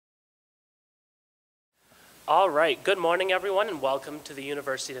All right, good morning everyone and welcome to the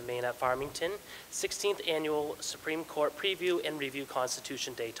University of Maine at Farmington 16th Annual Supreme Court Preview and Review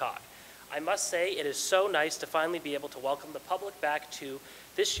Constitution Day Talk. I must say it is so nice to finally be able to welcome the public back to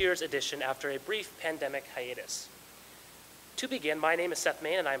this year's edition after a brief pandemic hiatus. To begin, my name is Seth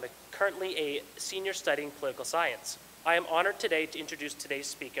Main and I'm currently a senior studying political science. I am honored today to introduce today's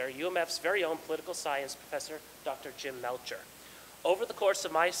speaker, UMF's very own political science professor, Dr. Jim Melcher. Over the course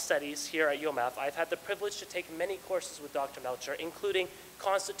of my studies here at UMF, I've had the privilege to take many courses with Dr. Melcher, including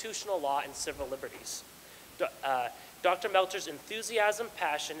constitutional law and civil liberties. Dr. Melcher's enthusiasm,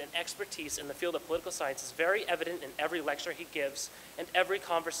 passion, and expertise in the field of political science is very evident in every lecture he gives and every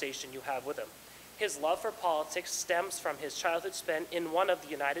conversation you have with him. His love for politics stems from his childhood spent in one of the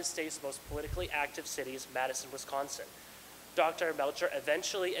United States' most politically active cities, Madison, Wisconsin. Dr. Melcher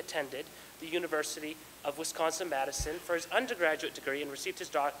eventually attended the University of Wisconsin-Madison for his undergraduate degree and received his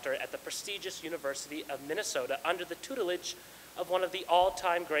doctorate at the prestigious University of Minnesota under the tutelage of one of the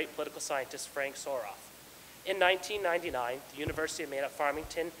all-time great political scientists, Frank Soroff. In 1999, the University of Maine at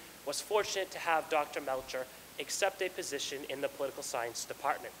Farmington was fortunate to have Dr. Melcher accept a position in the political science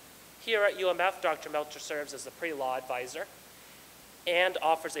department. Here at UMF, Dr. Melcher serves as the pre-law advisor and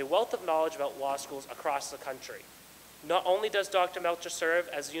offers a wealth of knowledge about law schools across the country. Not only does Dr. Melcher serve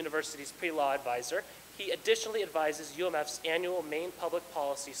as the university's pre-law advisor, he additionally advises UMF's annual Maine Public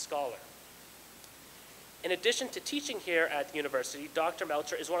Policy Scholar. In addition to teaching here at the university, Dr.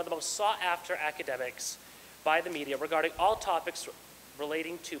 Melcher is one of the most sought-after academics by the media regarding all topics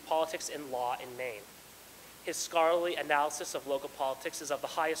relating to politics and law in Maine. His scholarly analysis of local politics is of the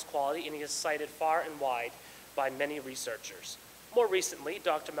highest quality, and he is cited far and wide by many researchers. More recently,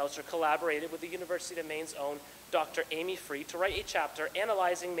 Dr. Melcher collaborated with the University of Maine's own Dr. Amy Free to write a chapter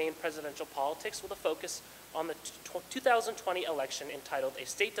analyzing Maine presidential politics with a focus on the 2020 election entitled A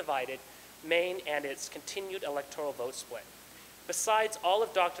State Divided, Maine and Its Continued Electoral Vote Split. Besides all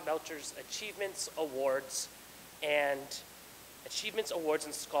of Dr. Melcher's achievements, awards, and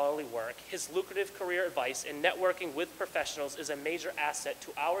scholarly work, his lucrative career advice and networking with professionals is a major asset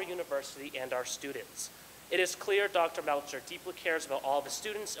to our university and our students. It is clear Dr. Melcher deeply cares about all of his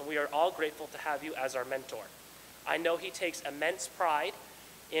students, and we are all grateful to have you as our mentor. I know he takes immense pride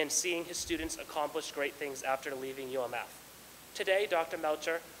in seeing his students accomplish great things after leaving UMF. Today, Dr.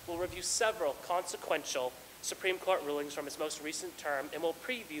 Melcher will review several consequential Supreme Court rulings from his most recent term and will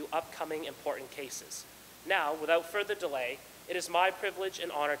preview upcoming important cases. Now, without further delay, it is my privilege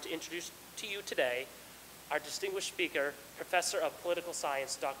and honor to introduce to you today our distinguished speaker, Professor of Political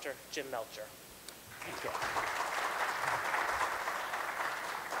Science, Dr. Jim Melcher. Thank you.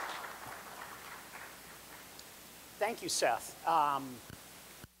 Thank you, Seth.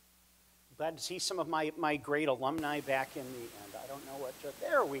 Glad to see some of my great alumni back in the end. I don't know what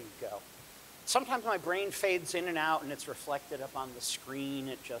there we go. Sometimes my brain fades in and out and it's reflected up on the screen.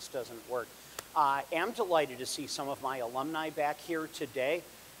 It just doesn't work. I am delighted to see some of my alumni back here today.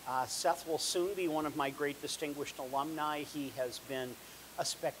 Seth will soon be one of my great distinguished alumni. He has been a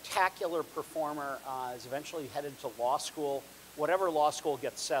spectacular performer, is eventually headed to law school. Whatever law school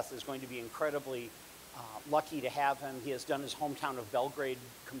gets Seth is going to be incredibly lucky to have him. He has done his hometown of Belgrade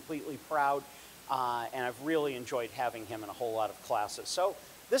completely proud, and I've really enjoyed having him in a whole lot of classes. So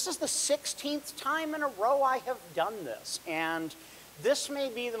this is the 16th time in a row I have done this, and this may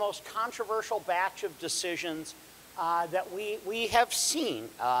be the most controversial batch of decisions that we have seen.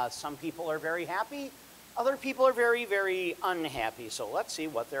 Some people are very happy, other people are very, very unhappy. So let's see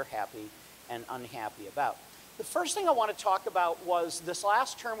what they're happy and unhappy about. The first thing I want to talk about was this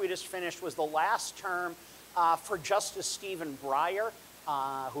last term we just finished was the last term for Justice Stephen Breyer,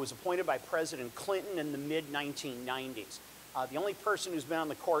 who was appointed by President Clinton in the mid-1990s. The only person who's been on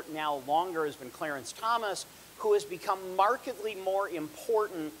the court now longer has been Clarence Thomas, who has become markedly more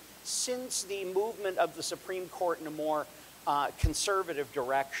important since the movement of the Supreme Court in a more conservative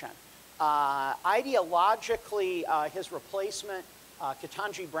direction. Ideologically, his replacement,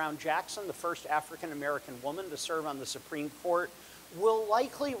 Ketanji Brown Jackson, the first African-American woman to serve on the Supreme Court, will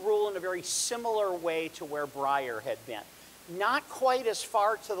likely rule in a very similar way to where Breyer had been. Not quite as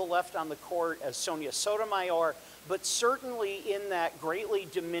far to the left on the court as Sonia Sotomayor, but certainly in that greatly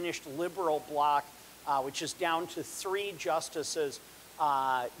diminished liberal bloc, which is down to 3 justices,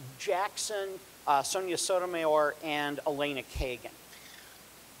 Jackson, Sonia Sotomayor, and Elena Kagan.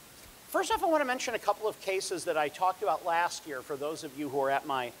 First off, I want to mention a couple of cases that I talked about last year for those of you who are at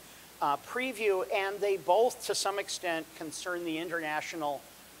my preview, and they both, to some extent, concern the international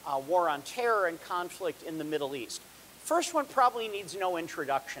war on terror and conflict in the Middle East. First one probably needs no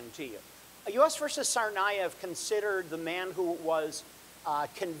introduction to you. U.S. versus Tsarnaev considered the man who was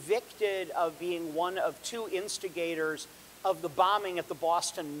convicted of being one of two instigators of the bombing at the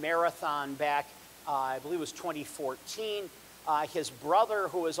Boston Marathon back, I believe it was 2014. His brother,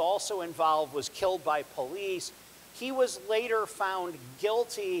 who was also involved, was killed by police. He was later found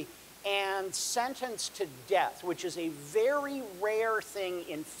guilty and sentenced to death, which is a very rare thing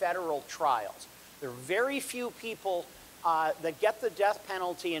in federal trials. There are very few people that get the death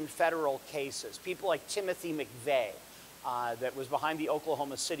penalty in federal cases. People like Timothy McVeigh, that was behind the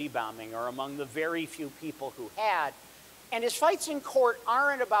Oklahoma City bombing, are among the very few people who had. And his fights in court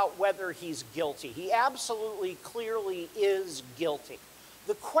aren't about whether he's guilty. He absolutely, clearly is guilty.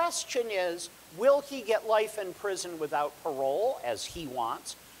 The question is, will he get life in prison without parole, as he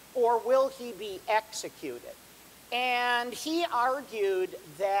wants, or will he be executed? And he argued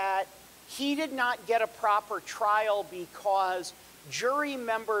that he did not get a proper trial because jury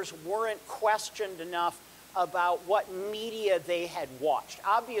members weren't questioned enough about what media they had watched.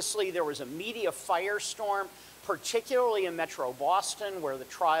 Obviously, there was a media firestorm, particularly in Metro Boston, where the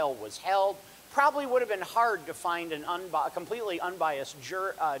trial was held. Probably would have been hard to find a completely unbiased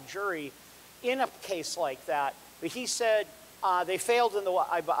jury in a case like that. But he said they failed in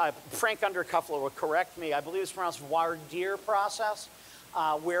the, Frank Undercuffler will correct me, I believe it's pronounced voir dire process,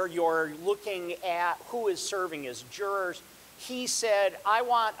 where you're looking at who is serving as jurors. He said, I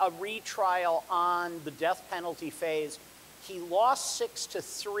want a retrial on the death penalty phase. He lost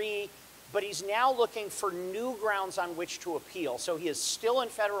 6-3, but he's now looking for new grounds on which to appeal. So he is still in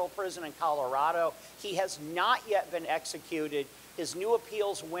federal prison in Colorado. He has not yet been executed. His new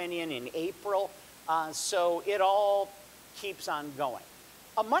appeals went in April, so it all keeps on going.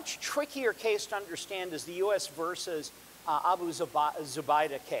 A much trickier case to understand is the U.S. versus Abu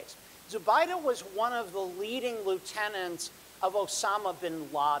Zubaydah case. Zubaydah was one of the leading lieutenants of Osama bin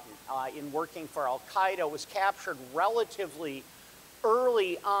Laden in working for al-Qaeda, was captured relatively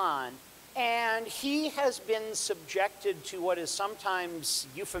early on, and he has been subjected to what is sometimes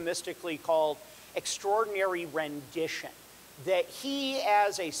euphemistically called extraordinary rendition. That he,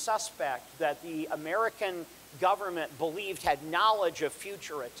 as a suspect that the American government believed had knowledge of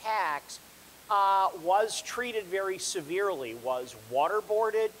future attacks, was treated very severely, was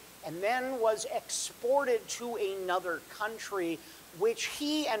waterboarded, and then was exported to another country, which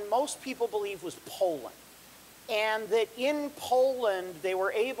he and most people believe was Poland. And that in Poland, they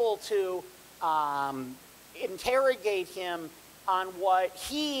were able to interrogate him on what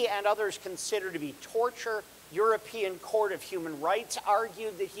he and others consider to be torture. European Court of Human Rights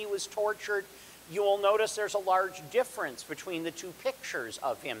argued that he was tortured. You will notice there's a large difference between the two pictures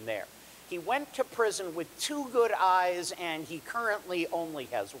of him there. He went to prison with 2 good eyes, and he currently only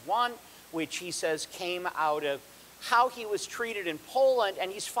has 1, which he says came out of how he was treated in Poland, and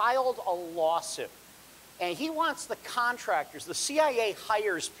he's filed a lawsuit. And he wants the contractors, the CIA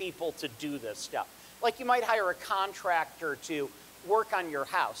hires people to do this stuff. Like you might hire a contractor to work on your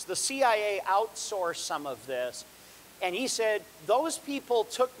house. The CIA outsourced some of this, and he said, those people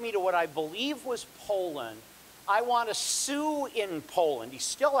took me to what I believe was Poland. I want to sue in Poland. He's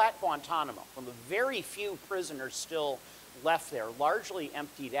still at Guantanamo, one of the very few prisoners still left there, largely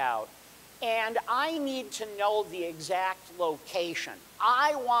emptied out. And I need to know the exact location.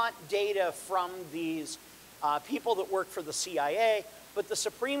 I want data from these people that work for the CIA, but the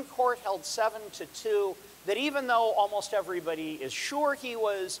Supreme Court held 7-2 that even though almost everybody is sure he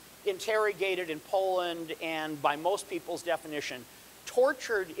was interrogated in Poland and by most people's definition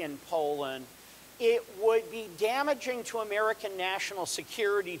tortured in Poland, it would be damaging to American national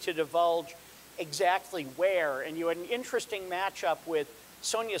security to divulge exactly where. And you had an interesting matchup with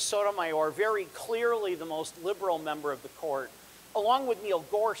Sonia Sotomayor, very clearly the most liberal member of the court, along with Neil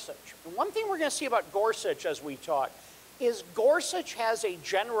Gorsuch. And one thing we're going to see about Gorsuch as we talk is Gorsuch has a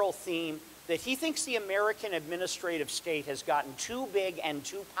general theme that he thinks the American administrative state has gotten too big and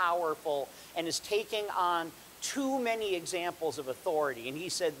too powerful and is taking on too many examples of authority. And he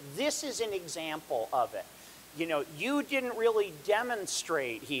said, this is an example of it. You know, you didn't really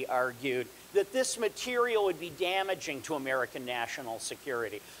demonstrate, he argued, that this material would be damaging to American national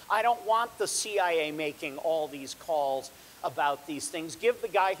security. I don't want the CIA making all these calls about these things. Give the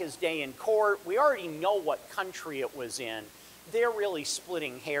guy his day in court. We already know what country it was in. They're really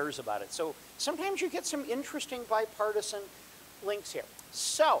splitting hairs about it. So sometimes you get some interesting bipartisan links here.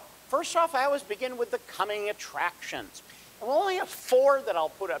 So first off, I always begin with the coming attractions. And we'll only have 4 that I'll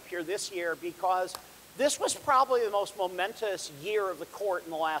put up here this year because this was probably the most momentous year of the court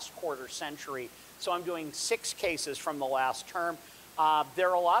in the last quarter century. So I'm doing 6 cases from the last term. There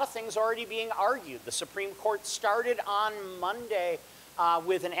are a lot of things already being argued. The Supreme Court started on Monday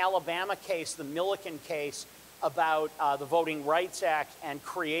with an Alabama case, the Milliken case, about the Voting Rights Act and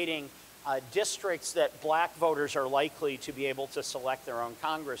creating districts that black voters are likely to be able to select their own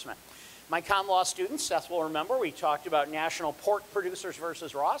congressman. My comm law students, Seth will remember, we talked about national pork producers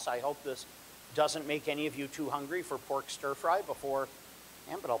versus Ross. I hope this doesn't make any of you too hungry for pork stir fry before,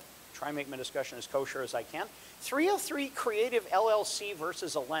 but I'll try and make my discussion as kosher as I can. 303 Creative LLC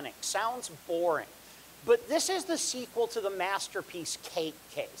versus Hellenic. Sounds boring, but this is the sequel to the Masterpiece Cake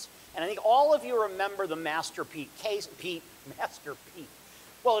case. And I think all of you remember the Masterpiece case, Masterpiece.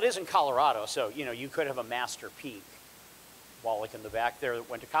 Well, it is in Colorado, so you could have a Master Peak. Wallach in the back there that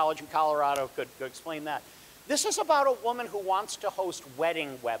went to college in Colorado could explain that. This is about a woman who wants to host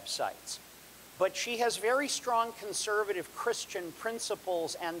wedding websites, but she has very strong conservative Christian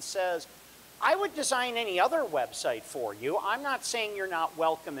principles and says, I would design any other website for you. I'm not saying you're not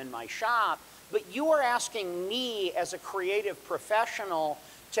welcome in my shop, but you are asking me as a creative professional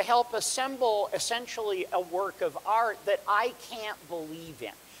to help assemble essentially a work of art that I can't believe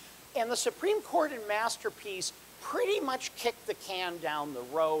in. And the Supreme Court in Masterpiece pretty much kicked the can down the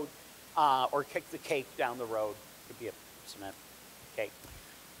road, or kicked the cake down the road. Could be a cement cake.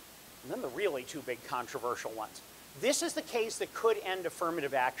 And then the really two big controversial ones. This is the case that could end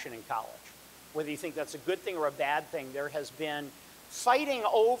affirmative action in college. Whether you think that's a good thing or a bad thing, there has been fighting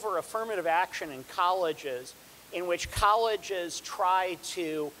over affirmative action in colleges in which colleges try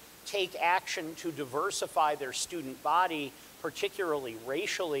to take action to diversify their student body, particularly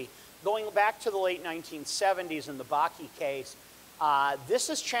racially. Going back to the late 1970s in the Bakke case,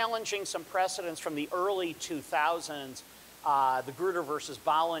 this is challenging some precedents from the early 2000s, the Grutter versus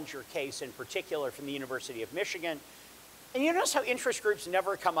Bollinger case in particular from the University of Michigan. And you notice how interest groups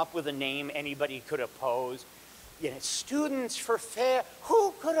never come up with a name anybody could oppose? Students for fair,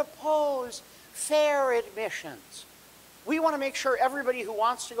 who could oppose fair admissions? We want to make sure everybody who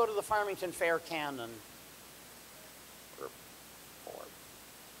wants to go to the Farmington Fair can, and for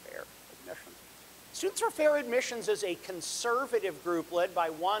fair admissions. Students for Fair Admissions is a conservative group led by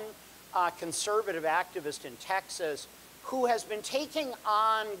one conservative activist in Texas who has been taking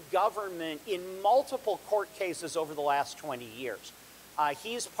on government in multiple court cases over the last 20 years.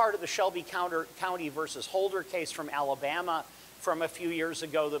 He's part of the Shelby County versus Holder case from Alabama from a few years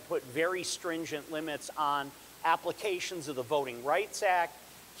ago that put very stringent limits on applications of the Voting Rights Act.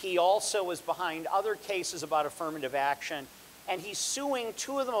 He also is behind other cases about affirmative action, and he's suing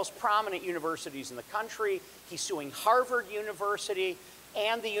two of the most prominent universities in the country. He's suing Harvard University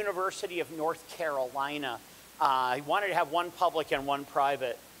and the University of North Carolina. He wanted to have one public and one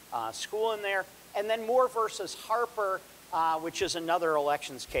private school in there. And then Moore versus Harper, which is another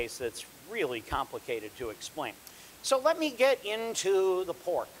elections case that's really complicated to explain. So let me get into the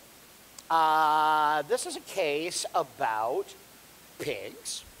pork. This is a case about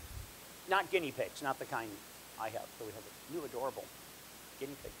pigs, not guinea pigs, not the kind I have. So we have a new adorable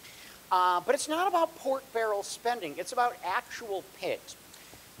guinea pig. But it's not about pork barrel spending. It's about actual pigs.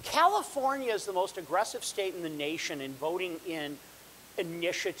 California is the most aggressive state in the nation in voting in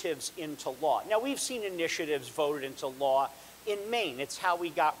initiatives into law. Now, we've seen initiatives voted into law in Maine. It's how we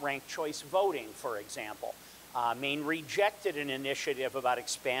got ranked choice voting, for example. Maine rejected an initiative about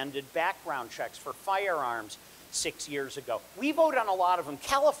expanded background checks for firearms 6 years ago. We vote on a lot of them.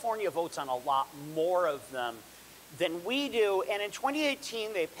 California votes on a lot more of them than we do. And in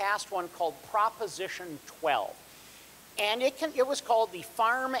 2018, they passed one called Proposition 12. And it was called the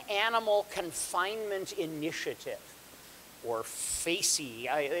Farm Animal Confinement Initiative, or FACE.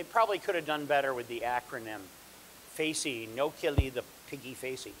 They probably could have done better with the acronym. FACE, no killy the piggy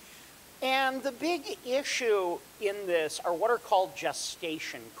FACE. And the big issue in this are what are called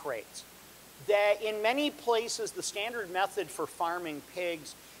gestation crates. That in many places, the standard method for farming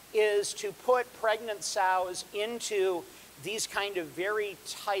pigs is to put pregnant sows into these kind of very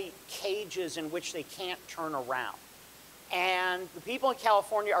tight cages in which they can't turn around. And the people in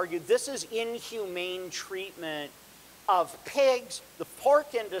California argued this is inhumane treatment of pigs. The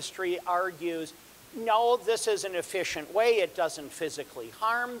pork industry argues, no, this is an efficient way. It doesn't physically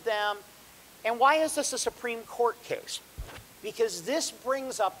harm them. And why is this a Supreme Court case? Because this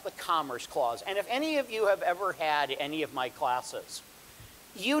brings up the Commerce Clause. And if any of you have ever had any of my classes,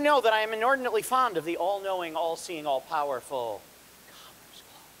 you know that I am inordinately fond of the all-knowing, all-seeing, all-powerful Commerce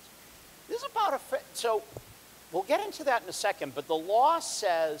Clause. This is about so we'll get into that in a second, but the law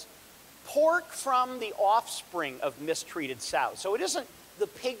says pork from the offspring of mistreated sows. So it isn't the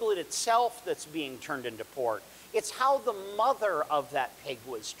piglet itself that's being turned into pork. It's how the mother of that pig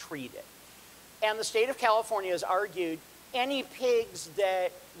was treated. And the state of California has argued any pigs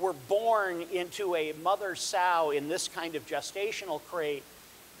that were born into a mother sow in this kind of gestational crate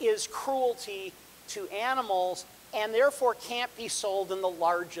is cruelty to animals and therefore can't be sold in the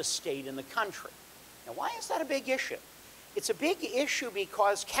largest state in the country. Now, why is that a big issue? It's a big issue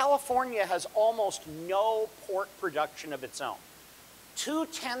because California has almost no pork production of its own.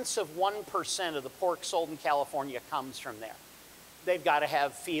 0.2% of the pork sold in California comes from there. They've got to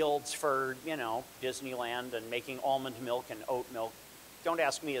have fields for, you know, Disneyland and making almond milk and oat milk. Don't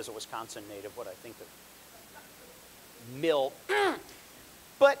ask me as a Wisconsin native what I think of milk.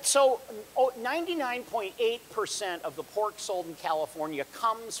 But so 99.8% of the pork sold in California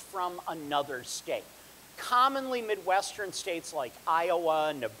comes from another state. Commonly Midwestern states like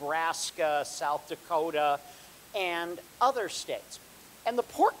Iowa, Nebraska, South Dakota, and other states. And the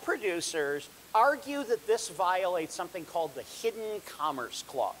pork producers argue that this violates something called the Hidden Commerce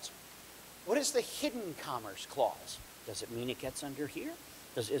Clause. What is the Hidden Commerce Clause? Does it mean it gets under here?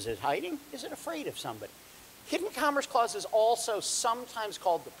 Is it hiding? Is it afraid of somebody? Hidden Commerce Clause is also sometimes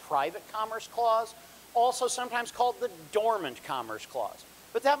called the Private Commerce Clause, also sometimes called the Dormant Commerce Clause.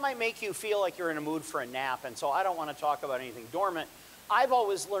 But that might make you feel like you're in a mood for a nap, and so I don't want to talk about anything dormant. I've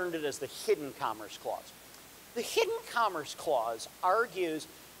always learned it as the Hidden Commerce Clause. The Hidden Commerce Clause argues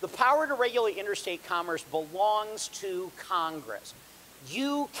the power to regulate interstate commerce belongs to Congress.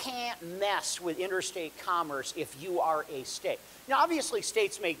 You can't mess with interstate commerce if you are a state. Now, obviously,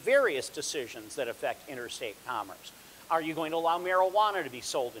 states make various decisions that affect interstate commerce. Are you going to allow marijuana to be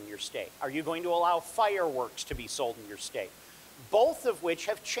sold in your state? Are you going to allow fireworks to be sold in your state? Both of which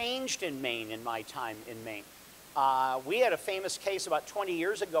have changed in Maine in my time in Maine. We had a famous case about 20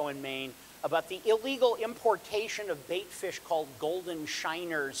 years ago in Maine about the illegal importation of bait fish called golden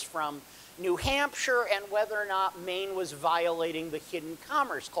shiners from New Hampshire and whether or not Maine was violating the Hidden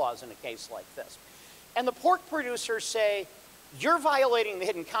Commerce Clause in a case like this. And the pork producers say, you're violating the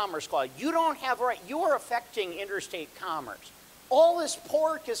Hidden Commerce Clause. You don't have a right. You are affecting interstate commerce. All this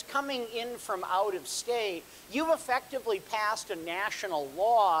pork is coming in from out of state. You've effectively passed a national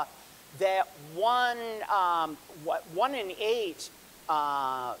law that one in 8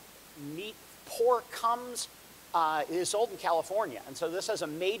 meat pork is sold in California. And so this has a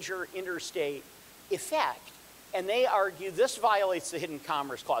major interstate effect. And they argue this violates the Hidden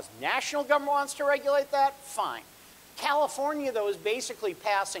Commerce Clause. National government wants to regulate that? Fine. California, though, is basically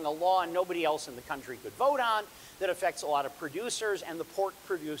passing a law and nobody else in the country could vote on that affects a lot of producers, and the pork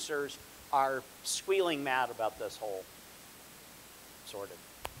producers are squealing mad about this whole sort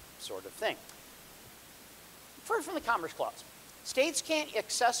of thing. First, from the Commerce Clause. States can't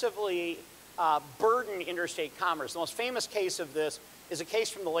excessively burden interstate commerce. The most famous case of this is a case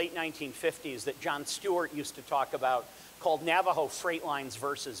from the late 1950s that John Stewart used to talk about called Navajo Freight Lines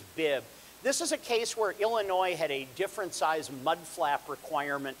versus Bibb. This is a case where Illinois had a different size mud flap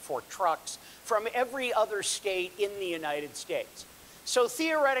requirement for trucks from every other state in the United States. So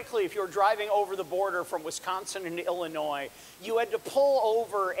theoretically, if you were driving over the border from Wisconsin into Illinois, you had to pull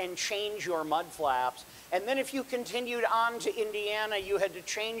over and change your mud flaps. And then if you continued on to Indiana, you had to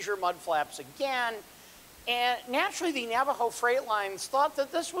change your mud flaps again. And naturally, the Navajo Freight Lines thought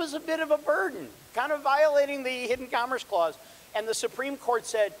that this was a bit of a burden, kind of violating the Hidden Commerce Clause. And the Supreme Court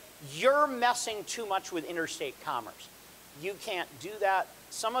said, you're messing too much with interstate commerce. You can't do that.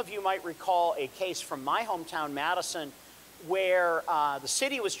 Some of you might recall a case from my hometown, Madison, where the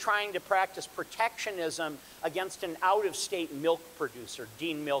city was trying to practice protectionism against an out-of-state milk producer,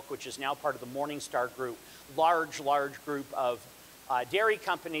 Dean Milk, which is now part of the Morningstar Group, large group of dairy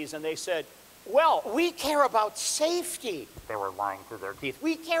companies, and they said, well, we care about safety. They were lying through their teeth.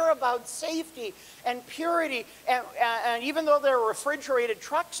 We care about safety and purity, and even though there are refrigerated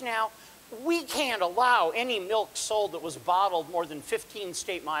trucks now, we can't allow any milk sold that was bottled more than 15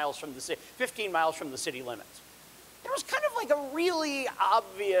 miles from the city limits. It was kind of like a really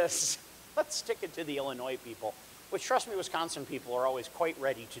obvious, let's stick it to the Illinois people, which, trust me, Wisconsin people are always quite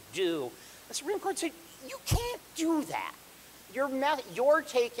ready to do. The Supreme Court said, you can't do that. You're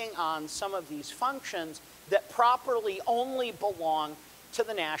taking on some of these functions that properly only belong to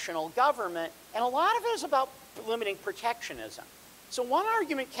the national government, and a lot of it is about limiting protectionism. So one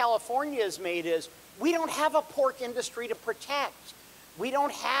argument California has made is, we don't have a pork industry to protect. We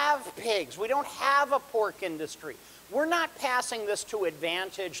don't have pigs. We don't have a pork industry. We're not passing this to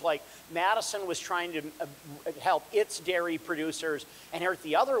advantage like Madison was trying to help its dairy producers and hurt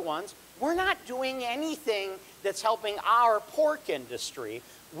the other ones. We're not doing anything that's helping our pork industry.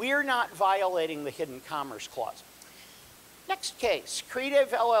 We're not violating the Hidden Commerce Clause. Next case, Creative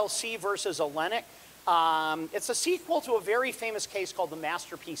LLC versus Olenek. It's a sequel to a very famous case called the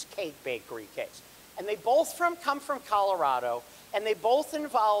Masterpiece Cake Bakery case. And they both come from Colorado, and they both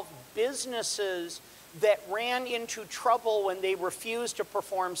involve businesses that ran into trouble when they refused to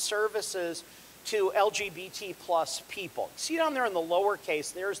perform services to LGBT plus people. See down there in the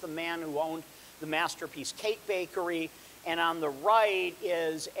lowercase, there's the man who owned the Masterpiece Cake Bakery, and on the right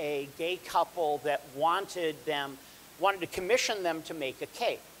is a gay couple that wanted to commission them to make a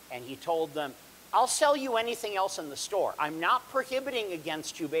cake. And he told them, I'll sell you anything else in the store. I'm not prohibiting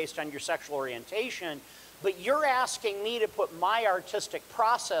against you based on your sexual orientation, but you're asking me to put my artistic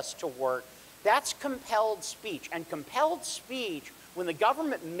process to work. That's compelled speech. And compelled speech, when the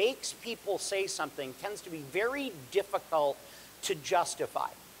government makes people say something, tends to be very difficult to justify.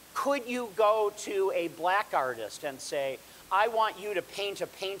 Could you go to a black artist and say, I want you to paint a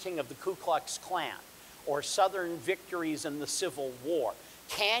painting of the Ku Klux Klan or Southern victories in the Civil War?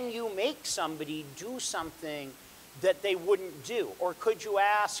 Can you make somebody do something that they wouldn't do? Or could you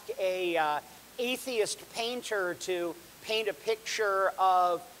ask a atheist painter to paint a picture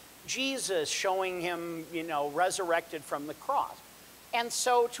of Jesus showing him, resurrected from the cross? And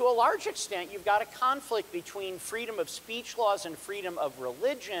so to a large extent, you've got a conflict between freedom of speech laws and freedom of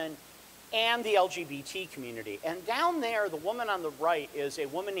religion and the LGBT community. And down there, the woman on the right is a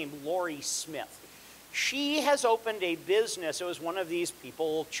woman named Lori Smith. She has opened a business. It was one of these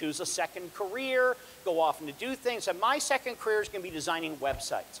people choose a second career, go off and to do things. And my second career is going to be designing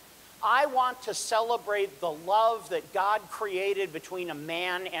websites. I want to celebrate the love that God created between a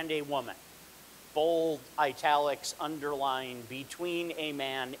man and a woman. Bold, italics, underline, between a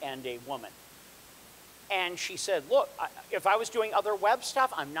man and a woman. And she said, look, if I was doing other web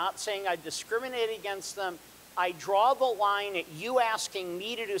stuff, I'm not saying I discriminate against them. I draw the line at you asking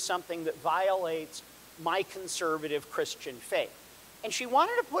me to do something that violates my conservative Christian faith. And she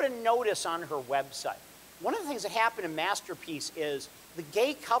wanted to put a notice on her website. One of the things that happened in Masterpiece is the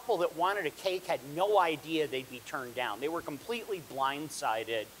gay couple that wanted a cake had no idea they'd be turned down. They were completely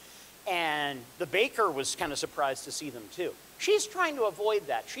blindsided. And the baker was kind of surprised to see them too. She's trying to avoid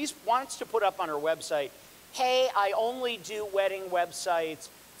that. She wants to put up on her website, hey, I only do wedding websites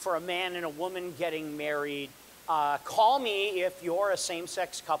for a man and a woman getting married. Call me if you're a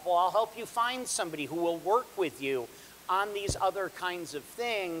same-sex couple. I'll help you find somebody who will work with you on these other kinds of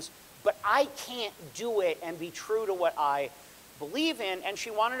things. But I can't do it and be true to what I believe in. And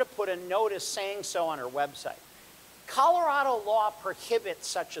she wanted to put a notice saying so on her website. Colorado law prohibits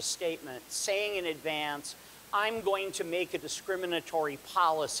such a statement, saying in advance, I'm going to make a discriminatory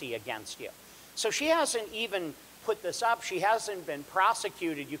policy against you. So she hasn't even put this up. She hasn't been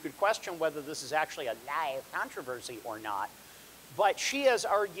prosecuted. You could question whether this is actually a live controversy or not. But she has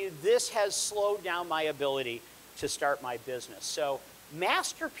argued this has slowed down my ability to start my business. So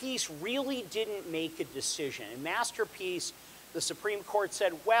Masterpiece really didn't make a decision. In Masterpiece, the Supreme Court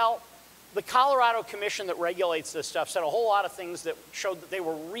said, well, the Colorado Commission that regulates this stuff said a whole lot of things that showed that they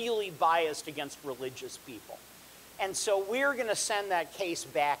were really biased against religious people. And so we're going to send that case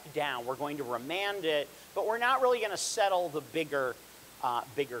back down. We're going to remand it, but we're not really going to settle the bigger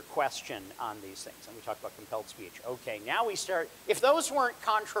question on these things. And we talk about compelled speech. Okay, now we start, if those weren't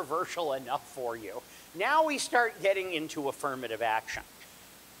controversial enough for you, now we start getting into affirmative action.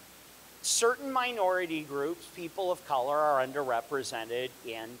 Certain minority groups, people of color, are underrepresented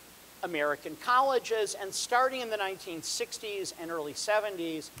in American colleges, and starting in the 1960s and early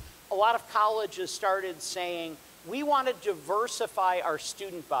 70s, a lot of colleges started saying, we want to diversify our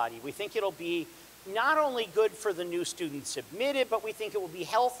student body. We think it'll be not only good for the new students admitted, but we think it will be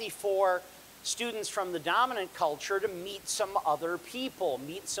healthy for students from the dominant culture to meet some other people,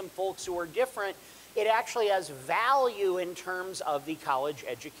 meet some folks who are different. It actually has value in terms of the college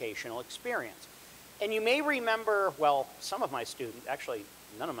educational experience. And you may remember, well, some of my students, actually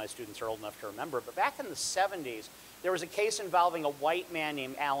none of my students are old enough to remember, but back in the 70s, there was a case involving a white man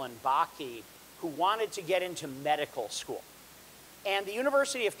named Alan Bakke who wanted to get into medical school. And the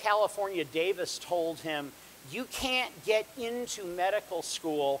University of California, Davis told him, you can't get into medical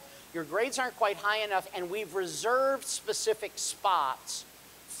school, your grades aren't quite high enough, and we've reserved specific spots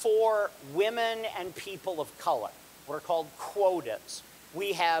for women and people of color, what are called quotas.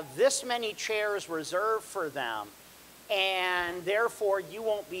 We have this many chairs reserved for them, and therefore you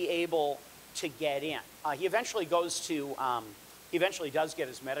won't be able to get in. He eventually does get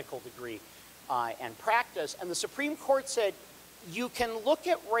his medical degree and practice, and the Supreme Court said, you can look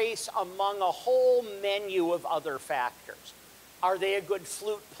at race among a whole menu of other factors. Are they a good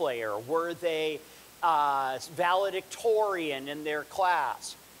flute player? Were they valedictorian in their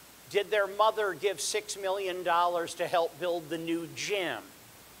class? Did their mother give $6 million to help build the new gym?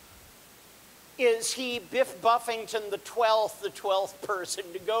 Is he Biff Buffington the 12th person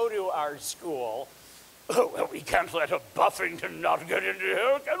to go to our school? Oh, well, we can't let a Buffington not get into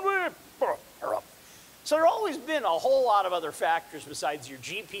here, can we? So there have always been a whole lot of other factors besides your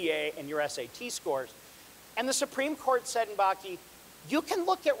GPA and your SAT scores. And the Supreme Court said in Bakke, you can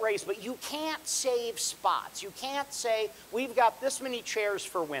look at race, but you can't save spots. You can't say, we've got this many chairs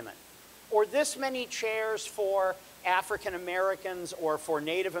for women, or this many chairs for African Americans, or for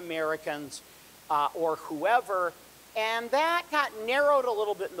Native Americans, or whoever. And that got narrowed a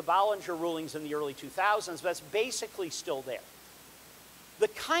little bit in the Bollinger rulings in the early 2000s, but it's basically still there. The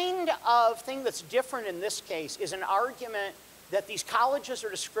kind of thing that's different in this case is an argument that these colleges are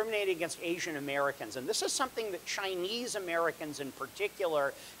discriminating against Asian Americans. And this is something that Chinese Americans in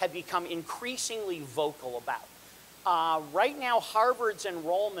particular have become increasingly vocal about. Right now, Harvard's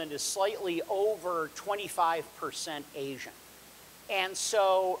enrollment is slightly over 25% Asian. And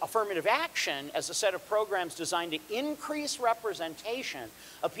so affirmative action as a set of programs designed to increase representation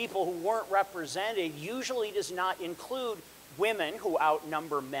of people who weren't represented usually does not include women who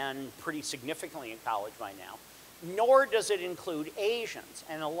outnumber men pretty significantly in college by now, nor does it include Asians.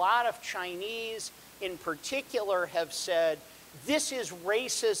 And a lot of Chinese in particular have said, this is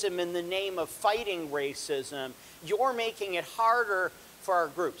racism in the name of fighting racism. You're making it harder for our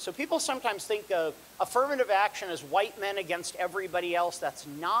group. So people sometimes think of affirmative action as white men against everybody else. That's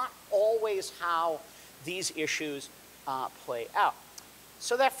not always how these issues play out.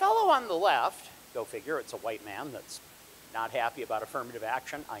 So that fellow on the left, go figure, it's a white man that's not happy about affirmative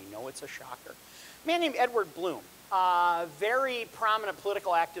action. I know it's a shocker. A man named Edward Bloom, very prominent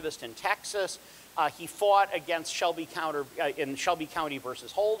political activist in Texas. He fought against Shelby County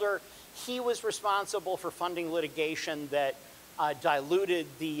versus Holder. He was responsible for funding litigation that diluted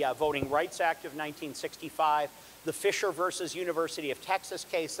the Voting Rights Act of 1965. The Fisher versus University of Texas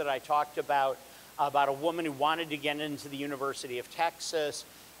case that I talked about a woman who wanted to get into the University of Texas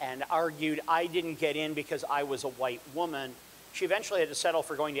and argued, I didn't get in because I was a white woman. She eventually had to settle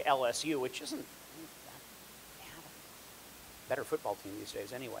for going to LSU, which isn't that bad. Better football team these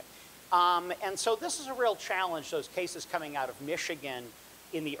days anyway. And so this is a real challenge, those cases coming out of Michigan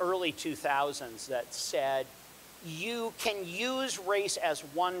in the early 2000s that said, you can use race as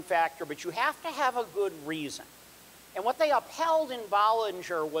one factor, but you have to have a good reason. And what they upheld in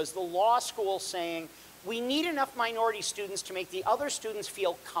Bollinger was the law school saying, we need enough minority students to make the other students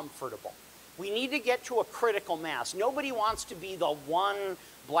feel comfortable. We need to get to a critical mass. Nobody wants to be the one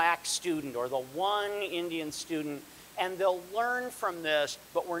black student or the one Indian student, and they'll learn from this,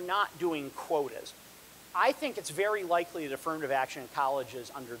 but we're not doing quotas. I think it's very likely that affirmative action in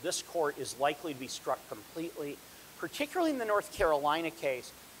colleges under this court is likely to be struck completely, particularly in the North Carolina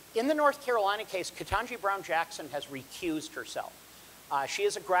case. In the North Carolina case, Ketanji Brown Jackson has recused herself. She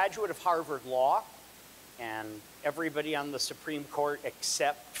is a graduate of Harvard Law, and everybody on the Supreme Court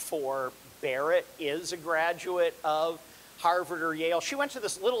except for Barrett is a graduate of Harvard or Yale. She went to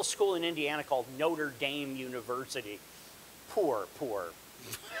this little school in Indiana called Notre Dame University. Poor.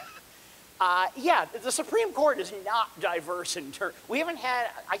 Yeah, the Supreme Court is not diverse in terms. We haven't had,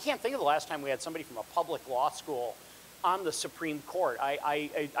 I can't think of the last time we had somebody from a public law school on the Supreme Court.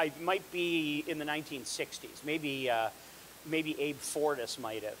 I might be in the 1960s. Maybe Abe Fortas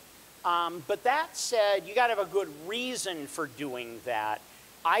might have. But that said, you got to have a good reason for doing that.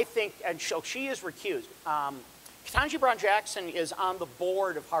 I think, and so she is recused. Ketanji Brown Jackson is on the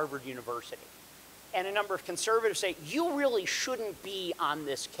board of Harvard University. And a number of conservatives say, you really shouldn't be on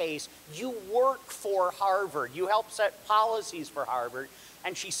this case. You work for Harvard. You help set policies for Harvard.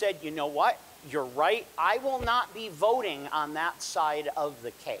 And she said, you know what? You're right. I will not be voting on that side of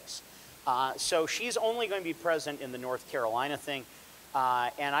the case. So she's only going to be present in the North Carolina thing.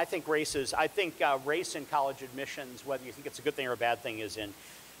 And I think race in college admissions, whether you think it's a good thing or a bad thing, is in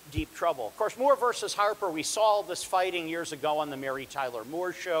deep trouble. Of course, Moore versus Harper, we saw this fighting years ago on the Mary Tyler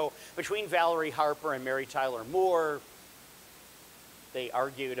Moore show between Valerie Harper and Mary Tyler Moore. They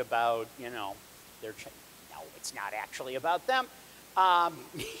argued about, no, it's not actually about them.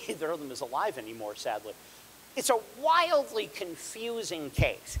 Neither of them is alive anymore, sadly. It's a wildly confusing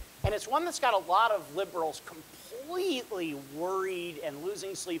case. And it's one that's got a lot of liberals completely worried and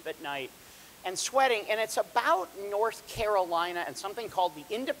losing sleep at night and sweating. And it's about North Carolina and something called the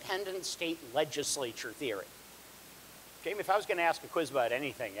independent state legislature theory. Jamie, if I was going to ask a quiz about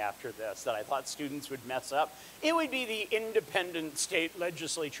anything after this that I thought students would mess up, it would be the independent state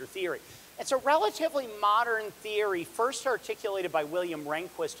legislature theory. It's a relatively modern theory, first articulated by William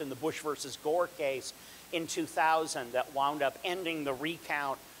Rehnquist in the Bush versus Gore case in 2000 that wound up ending the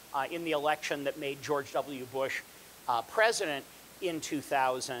recount in the election that made George W. Bush president in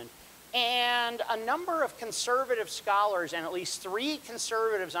 2000. And a number of conservative scholars, and at least 3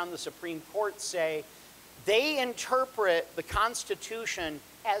 conservatives on the Supreme Court, say they interpret the Constitution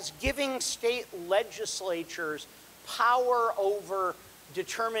as giving state legislatures power over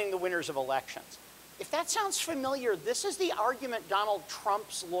determining the winners of elections. If that sounds familiar, this is the argument Donald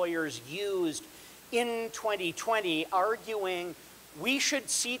Trump's lawyers used in 2020, arguing we should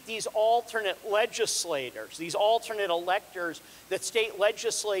seat these alternate legislators, these alternate electors that state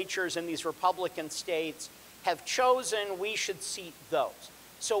legislatures in these Republican states have chosen, we should seat those.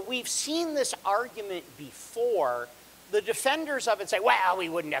 So we've seen this argument before. The defenders of it say, well, we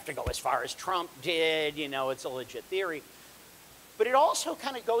wouldn't have to go as far as Trump did, you know, it's a legit theory. But it also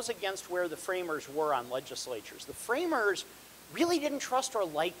kind of goes against where the framers were on legislatures. The framers really didn't trust or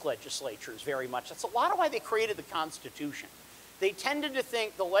like legislatures very much. That's a lot of why they created the Constitution. They tended to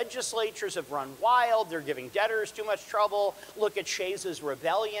think the legislatures have run wild, they're giving debtors too much trouble. Look at Shays's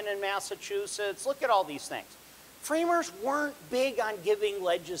rebellion in Massachusetts. Look at all these things. Framers weren't big on giving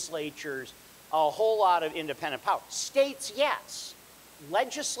legislatures a whole lot of independent power. States, yes.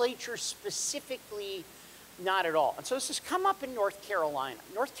 Legislatures specifically, not at all. And so this has come up in North Carolina.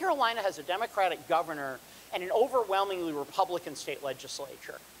 North Carolina has a Democratic governor and an overwhelmingly Republican state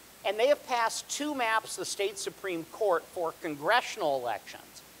legislature. And they have passed two maps, the state Supreme Court, for congressional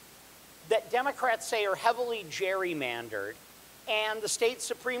elections that Democrats say are heavily gerrymandered. And the state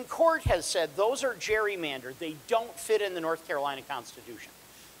Supreme Court has said those are gerrymandered. They don't fit in the North Carolina Constitution.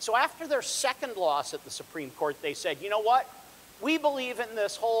 So after their second loss at the Supreme Court, they said, you know what? We believe in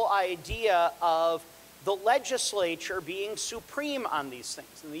this whole idea of the legislature being supreme on these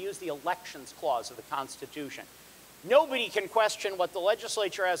things. And they use the elections clause of the Constitution. Nobody can question what the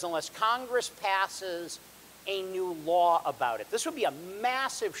legislature has unless Congress passes a new law about it. This would be a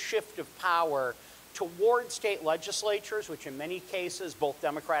massive shift of power toward state legislatures, which in many cases, both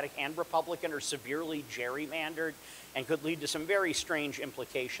Democratic and Republican, are severely gerrymandered and could lead to some very strange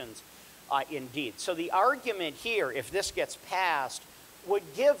implications indeed. So the argument here, if this gets passed, would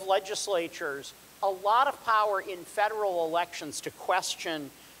give legislatures a lot of power in federal elections to question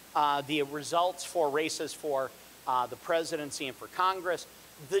the results for races for the presidency and for Congress.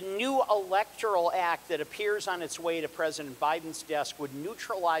 The new electoral act that appears on its way to President Biden's desk would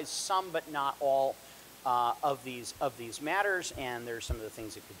neutralize some but not all of these matters, and there's some of the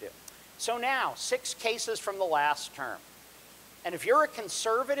things it could do. So now, 6 cases from the last term. And if you're a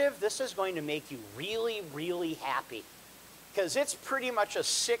conservative, this is going to make you really, really happy, because it's pretty much a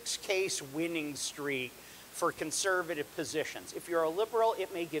 6-case winning streak for conservative positions. If you're a liberal,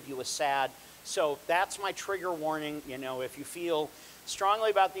 it may give you a sad. So that's my trigger warning. You know, if you feel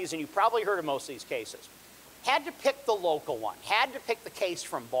strongly about these, and you've probably heard of most of these cases. Had to pick the local one. Had to pick the case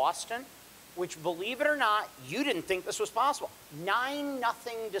from Boston, which, believe it or not, you didn't think this was possible.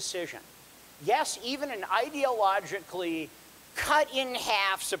 9-0 decision. Yes, even an ideologically cut in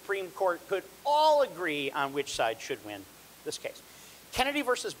half Supreme Court could all agree on which side should win this case. Kennedy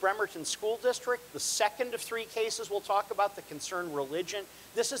versus Bremerton School District, the second of 3 cases we'll talk about that concern religion.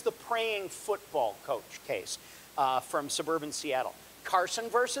 This is the praying football coach case from suburban Seattle. Carson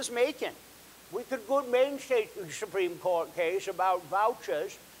versus Macon. We could go to Maine State Supreme Court case about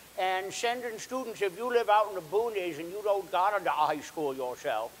vouchers and sending students, if you live out in the boonies and you don't got into high school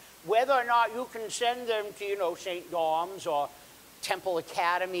yourself, whether or not you can send them to, you know, St. Dom's or Temple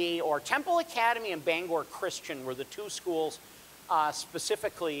Academy, or Temple Academy and Bangor Christian were the 2 schools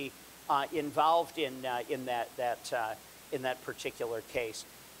specifically involved in that particular case.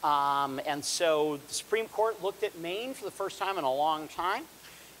 And so the Supreme Court looked at Maine for the first time in a long time.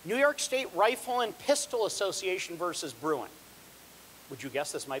 New York State Rifle and Pistol Association versus Bruin. Would you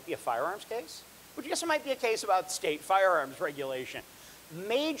guess this might be a firearms case? Would you guess it might be a case about state firearms regulation?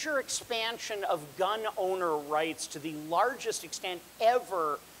 Major expansion of gun owner rights to the largest extent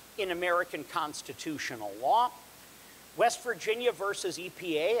ever in American constitutional law. West Virginia versus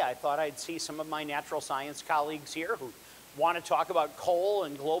EPA. I thought I'd see some of my natural science colleagues here who want to talk about coal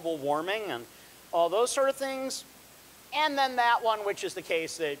and global warming and all those sort of things. And then that one, which is the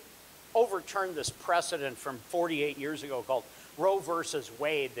case that overturned this precedent from 48 years ago called Roe versus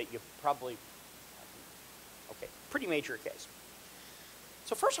Wade that you probably, okay, pretty major case.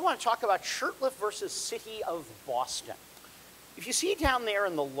 So first I want to talk about Shurtleff versus City of Boston. If you see down there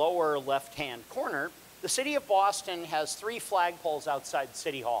in the lower left-hand corner, the City of Boston has 3 flagpoles outside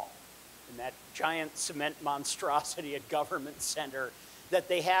City Hall in that giant cement monstrosity at Government Center that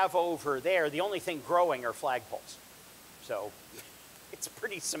they have over there. The only thing growing are flagpoles. So it's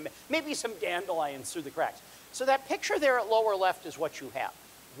pretty, maybe some dandelions through the cracks. So that picture there at lower left is what you have.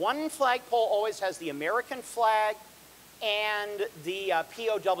 One flagpole always has the American flag and the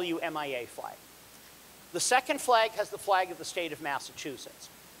POW MIA flag. The second flag has the flag of the state of Massachusetts.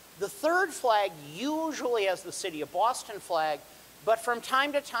 The third flag usually has the City of Boston flag, But from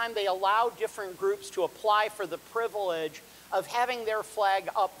time to time, they allow different groups to apply for the privilege of having their flag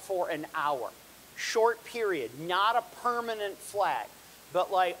up for an hour. Short period, not a permanent flag.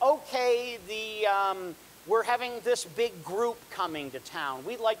 But like, okay, we're having this big group coming to town.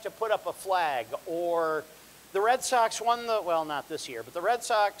 We'd like to put up a flag. Or the Red Sox won well, not this year, but the Red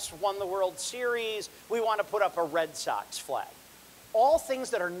Sox won the World Series. We want to put up a Red Sox flag. All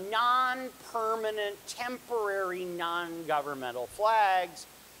things that are non-permanent, temporary, non-governmental flags.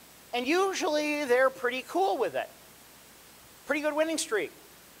 And usually they're pretty cool with it. Pretty good winning streak.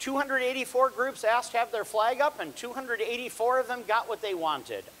 284 groups asked to have their flag up, and 284 of them got what they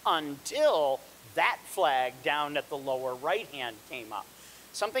wanted, until that flag down at the lower right-hand came up.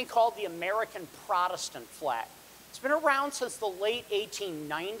 Something called the American Protestant flag. It's been around since the late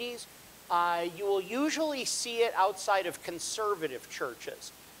 1890s. You will usually see it outside of conservative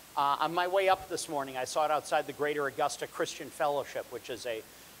churches. On my way up this morning, I saw it outside the Greater Augusta Christian Fellowship, which is a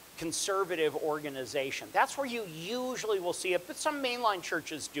conservative organization. That's where you usually will see it, but some mainline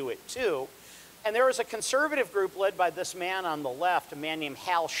churches do it too. And there is a conservative group led by this man on the left, a man named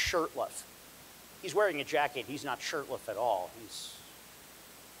Hal Shurtleff. He's wearing a jacket. He's not shirtless at all.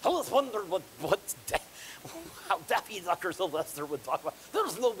 I always wondered how Daffy Ducker Sylvester would talk about.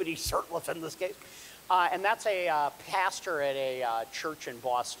 There's nobody shirtless in this case. And that's a pastor at a church in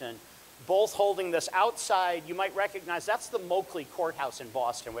Boston, both holding this outside. You might recognize that's the Moakley Courthouse in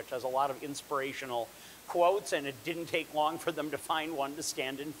Boston, which has a lot of inspirational quotes, and it didn't take long for them to find one to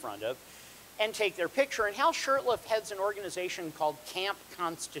stand in front of and take their picture. And Hal Shurtleff heads an organization called Camp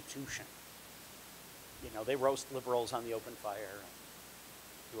Constitution. You know, they roast liberals on the open fire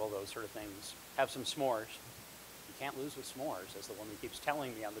and do all those sort of things. Have some s'mores. You can't lose with s'mores, as the woman keeps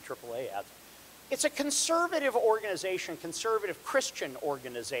telling me on the AAA ads. It's a conservative organization, conservative Christian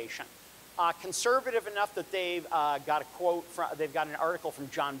organization. Conservative enough that they've got a quote from, they've got an article from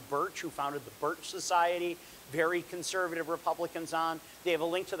John Birch, who founded the Birch Society, very conservative Republicans on. They have a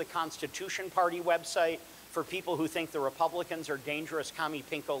link to the Constitution Party website for people who think the Republicans are dangerous commie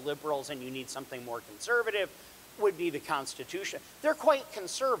pinko liberals and you need something more conservative, would be the Constitution. They're quite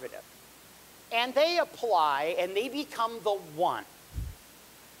conservative. And they apply and they become the one.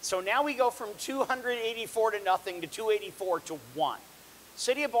 So now we go from 284 to nothing to 284 to 1.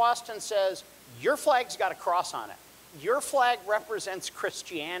 City of Boston says, your flag's got a cross on it. Your flag represents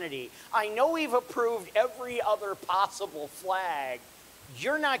Christianity. I know we've approved every other possible flag.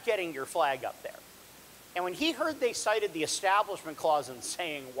 You're not getting your flag up there. And when he heard they cited the Establishment Clause in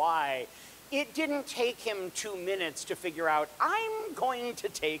saying why, it didn't take him 2 minutes to figure out, I'm going to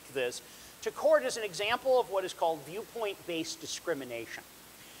take this to court as an example of what is called viewpoint-based discrimination.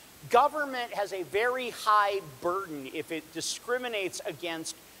 Government has a very high burden if it discriminates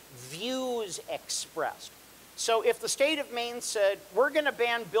against views expressed. So if the state of Maine said, we're going to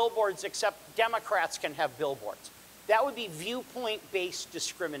ban billboards except Democrats can have billboards, that would be viewpoint-based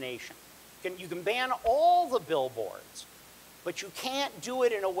discrimination. You can ban all the billboards, but you can't do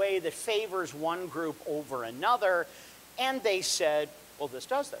it in a way that favors one group over another. And they said, well, this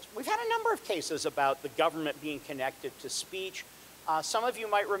does this. We've had a number of cases about the government being connected to speech. Some of you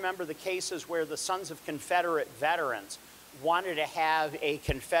might remember the cases where the Sons of Confederate Veterans wanted to have a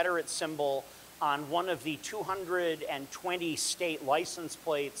Confederate symbol on one of the 220 state license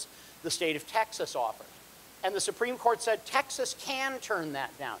plates the state of Texas offered. And the Supreme Court said Texas can turn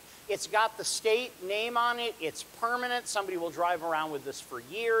that down. It's got the state name on it. It's permanent. Somebody will drive around with this for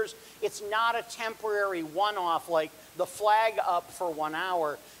years. It's not a temporary one-off like the flag up for 1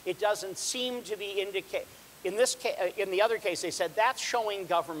 hour. It doesn't seem to be indicate. In this case, in the other case, they said that's showing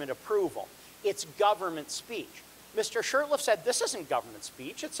government approval. It's government speech. Mr. Shurtleff said this isn't government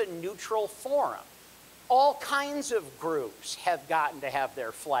speech. It's a neutral forum. All kinds of groups have gotten to have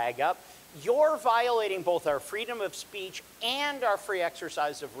their flag up. You're violating both our freedom of speech and our free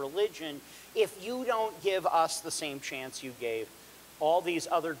exercise of religion if you don't give us the same chance you gave all these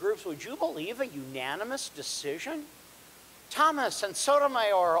other groups. Would you believe a unanimous decision? Thomas and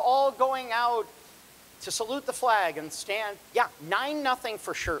Sotomayor all going out to salute the flag and stand. Yeah, 9-0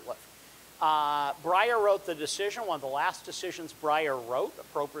 for Shurtleff. Breyer wrote the decision, one of the last decisions Breyer wrote,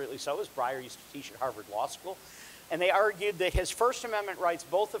 appropriately so, as Breyer used to teach at Harvard Law School. And they argued that his First Amendment rights,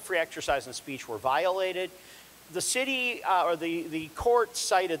 both of free exercise and speech, were violated. The city, or the court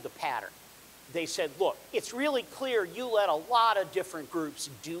cited the pattern. They said, look, it's really clear you let a lot of different groups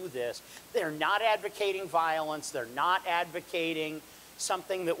do this. They're not advocating violence. They're not advocating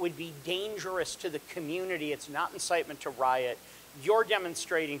something that would be dangerous to the community. It's not incitement to riot. You're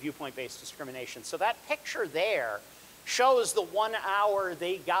demonstrating viewpoint-based discrimination. So that picture there shows the 1 hour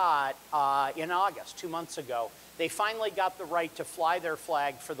they got in August, 2 months ago. They finally got the right to fly their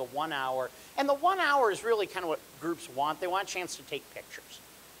flag for the 1 hour. And the 1 hour is really kind of what groups want. They want a chance to take pictures.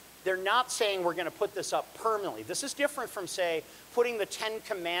 They're not saying we're going to put this up permanently. This is different from, say, putting the 10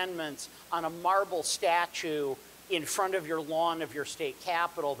 Commandments on a marble statue in front of your lawn of your state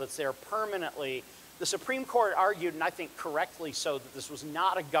capitol that's there permanently. The Supreme Court argued, and I think correctly so, that this was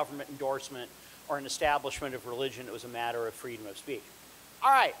not a government endorsement or an establishment of religion. It was a matter of freedom of speech.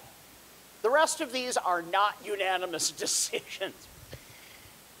 All right. The rest of these are not unanimous decisions.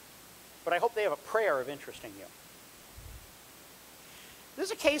 But I hope they have a prayer of interesting you. This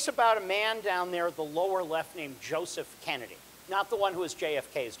is a case about a man down there at the lower left named Joseph Kennedy. Not the one who was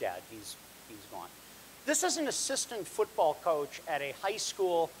JFK's dad. He's gone. This is an assistant football coach at a high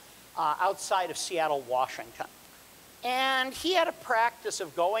school outside of Seattle, Washington. And he had a practice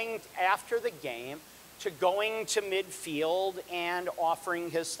of going after the game to going to midfield and offering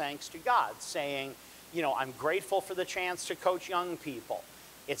his thanks to God, saying, you know, I'm grateful for the chance to coach young people.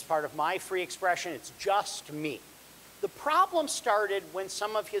 It's part of my free expression. It's just me. The problem started when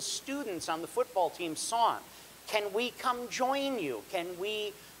some of his students on the football team saw him. Can we come join you? Can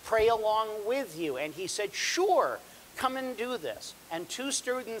we pray along with you? And he said, sure, come and do this. And 2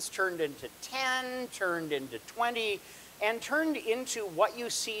 students turned into 10, turned into 20, and turned into what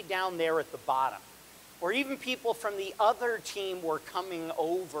you see down there at the bottom, where even people from the other team were coming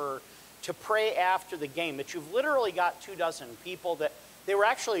over to pray after the game. That you've literally got 24 people that they were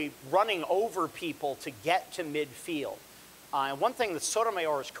actually running over people to get to midfield. And one thing that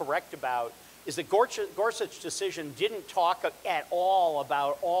Sotomayor is correct about is that Gorsuch's decision didn't talk at all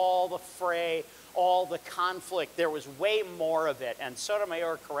about all the fray, all the conflict. There was way more of it, and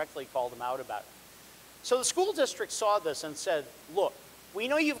Sotomayor correctly called him out about it. So the school district saw this and said, look, we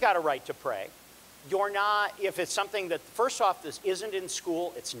know you've got a right to pray. You're not, if it's something that, first off, this isn't in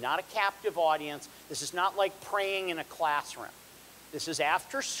school, it's not a captive audience, this is not like praying in a classroom. This is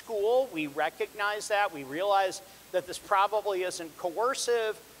after school. We recognize that. We realize that this probably isn't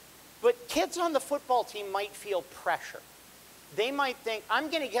coercive, but kids on the football team might feel pressure. They might think, I'm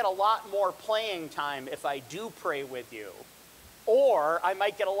going to get a lot more playing time if I do pray with you, or I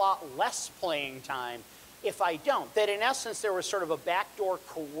might get a lot less playing time if I don't. That in essence, there was sort of a backdoor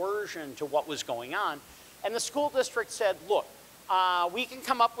coercion to what was going on. And the school district said, look, we can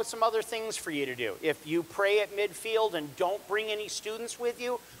come up with some other things for you to do. If you pray at midfield and don't bring any students with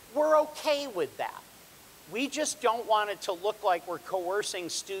you, we're okay with that. We just don't want it to look like we're coercing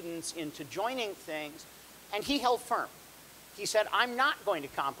students into joining things. And he held firm. He said, I'm not going to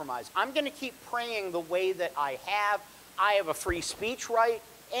compromise. I'm going to keep praying the way that I have. I have a free speech right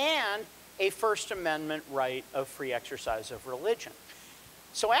and a First Amendment right of free exercise of religion.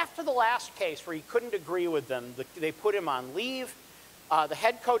 So after the last case where he couldn't agree with them, they put him on leave. The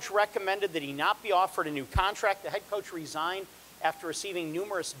head coach recommended that he not be offered a new contract. The head coach resigned after receiving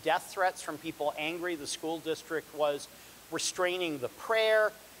numerous death threats from people angry the school district was restraining the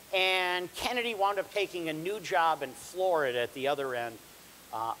prayer. And Kennedy wound up taking a new job in Florida at the other end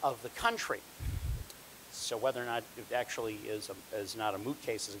of the country. So whether or not it actually is not a moot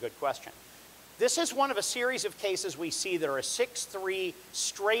case is a good question. This is one of a series of cases we see that are a 6-3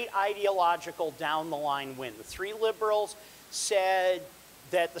 straight ideological down-the-line win. The 3 liberals said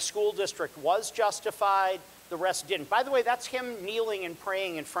that the school district was justified. The rest didn't. By the way, that's him kneeling and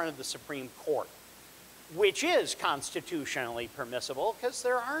praying in front of the Supreme Court, which is constitutionally permissible because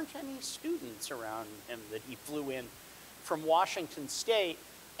there aren't any students around him that he flew in from Washington State.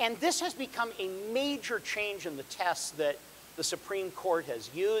 And this has become a major change in the tests that the Supreme Court has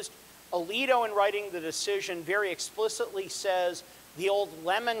used. Alito, in writing the decision, very explicitly says the old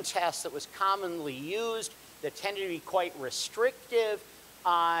Lemon test that was commonly used, that tended to be quite restrictive,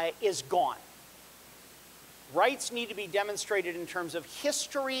 is gone. Rights need to be demonstrated in terms of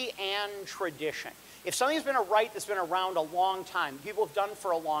history and tradition. If something's been a right that's been around a long time, people have done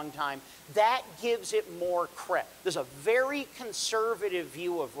for a long time, that gives it more credit. There's a very conservative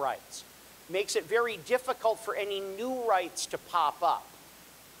view of rights. Makes it very difficult for any new rights to pop up,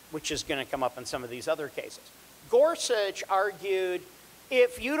 which is going to come up in some of these other cases. Gorsuch argued,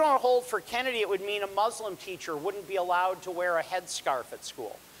 if you don't hold for Kennedy, it would mean a Muslim teacher wouldn't be allowed to wear a headscarf at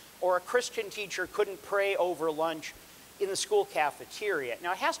school, or a Christian teacher couldn't pray over lunch in the school cafeteria.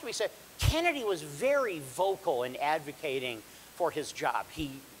 Now, it has to be said, Kennedy was very vocal in advocating for his job.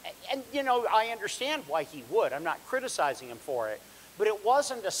 And you know, I understand why he would. I'm not criticizing him for it. But it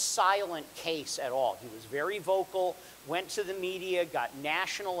wasn't a silent case at all. He was very vocal, went to the media, got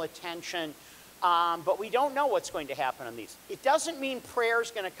national attention. But we don't know what's going to happen on these. It doesn't mean prayer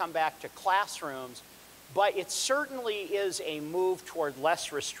is going to come back to classrooms, but it certainly is a move toward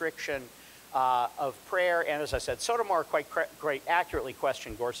less restriction of prayer, and as I said, Sotomayor quite accurately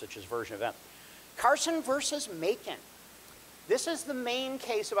questioned Gorsuch's version of events. Carson versus Macon. This is the Maine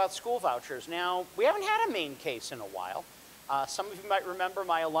case about school vouchers. Now, we haven't had a Maine case in a while. Some of you might remember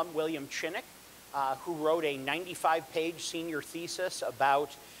my alum, William Chinnock, who wrote a 95-page senior thesis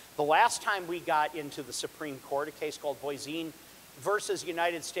about the last time we got into the Supreme Court, a case called Voisin versus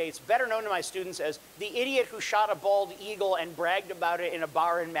United States, better known to my students as the idiot who shot a bald eagle and bragged about it in a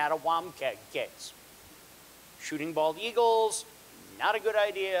bar in Mattawamkeag case. Shooting bald eagles, not a good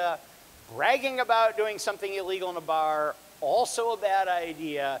idea. Bragging about doing something illegal in a bar, also a bad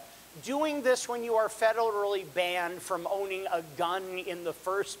idea. Doing this when you are federally banned from owning a gun in the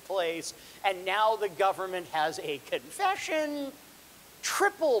first place, and now the government has a confession,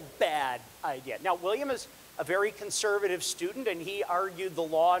 triple bad idea. Now, William is a very conservative student, and he argued the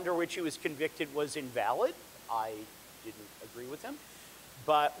law under which he was convicted was invalid. I didn't agree with him.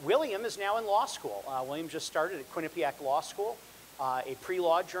 But William is now in law school. William just started at Quinnipiac Law School. A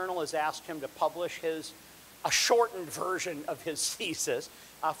pre-law journal has asked him to publish a shortened version of his thesis.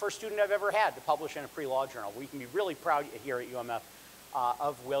 First student I've ever had to publish in a pre-law journal. We can be really proud here at UMF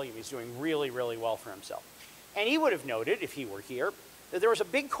of William. He's doing really, really well for himself. And he would have noted, if he were here, that there was a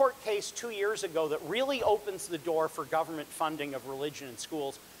big court case 2 years ago that really opens the door for government funding of religion in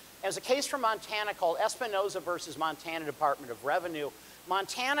schools. It was a case from Montana called Espinoza versus Montana Department of Revenue.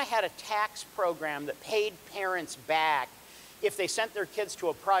 Montana had a tax program that paid parents back if they sent their kids to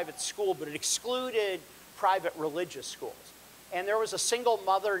a private school, but it excluded private religious schools. And there was a single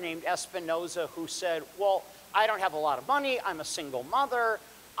mother named Espinoza who said, well, I don't have a lot of money, I'm a single mother,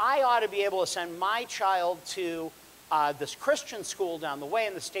 I ought to be able to send my child to this Christian school down the way,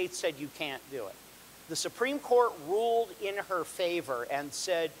 and the state said you can't do it. The Supreme Court ruled in her favor and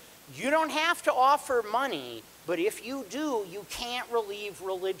said, you don't have to offer money, but if you do, you can't relieve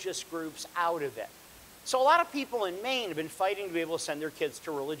religious groups out of it. So a lot of people in Maine have been fighting to be able to send their kids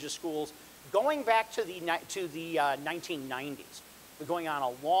to religious schools going back to the 1990s. They're going on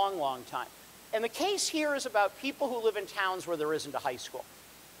a long, long time. And the case here is about people who live in towns where there isn't a high school.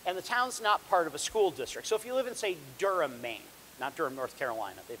 And the town's not part of a school district. So if you live in, say, Durham, Maine, not Durham, North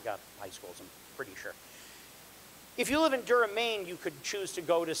Carolina, they've got high schools, I'm pretty sure. If you live in Durham, Maine, you could choose to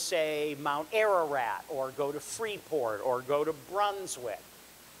go to, say, Mount Ararat, or go to Freeport, or go to Brunswick.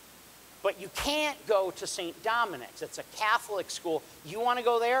 But you can't go to St. Dominic's. It's a Catholic school. You want to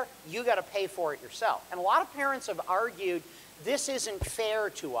go there, you got to pay for it yourself. And a lot of parents have argued this isn't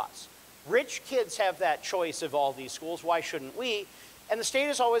fair to us. Rich kids have that choice of all these schools. Why shouldn't we? And the state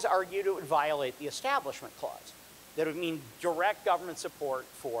has always argued it would violate the Establishment Clause. That would mean direct government support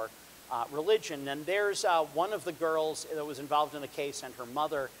for religion. And there's one of the girls that was involved in the case and her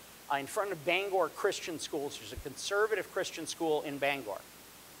mother in front of Bangor Christian Schools. There's a conservative Christian school in Bangor,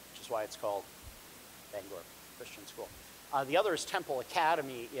 which is why it's called Bangor Christian School. The other is Temple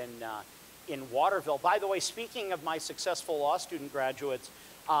Academy in Waterville. By the way, speaking of my successful law student graduates,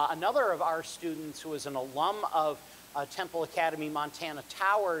 another of our students who is an alum of Temple Academy, Montana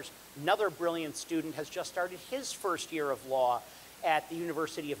Towers, another brilliant student, has just started his first year of law at the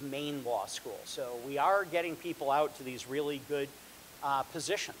University of Maine Law School. So we are getting people out to these really good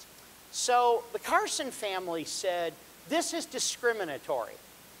positions. So the Carson family said, this is discriminatory.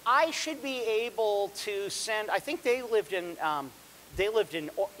 I should be able to send, I think they lived in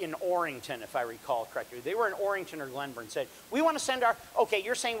Orrington, if I recall correctly. They were in Orrington or Glenburn, said, we want to send our, okay,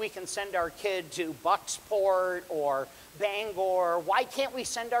 you're saying we can send our kid to Bucksport or Bangor. Why can't we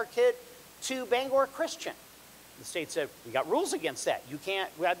send our kid to Bangor Christian? The state said, we got rules against that. You can't,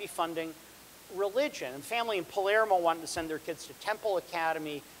 we got to be funding religion. And the family in Palermo wanted to send their kids to Temple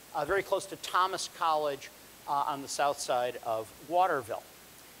Academy, very close to Thomas College on the south side of Waterville.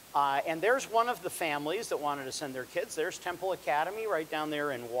 And there's one of the families that wanted to send their kids. There's Temple Academy right down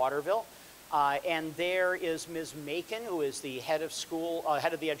there in Waterville. And there is Ms. Macon, who is the head of school,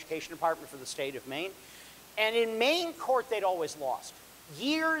 head of the education department for the state of Maine. And in Maine court, they'd always lost.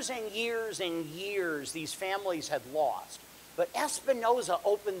 Years and years and years, these families had lost. But Espinoza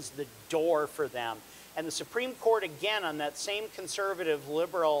opens the door for them. And the Supreme Court, again, on that same conservative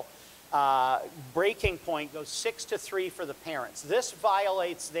liberal breaking point, goes 6-3 for the parents. This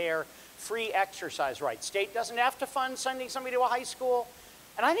violates their free exercise rights. State doesn't have to fund sending somebody to a high school.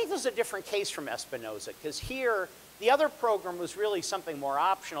 And I think this is a different case from Espinoza, because here, the other program was really something more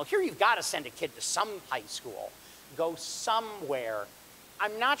optional. Here you've got to send a kid to some high school, go somewhere.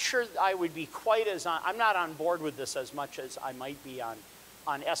 I'm not sure I would be quite as I'm not on board with this as much as I might be on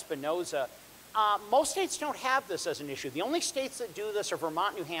Espinoza. Most states don't have this as an issue. The only states that do this are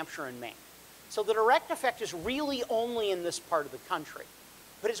Vermont, New Hampshire, and Maine. So the direct effect is really only in this part of the country.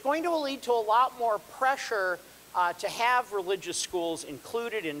 But it's going to lead to a lot more pressure to have religious schools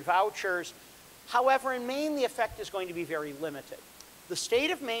included in vouchers. However, in Maine, the effect is going to be very limited. The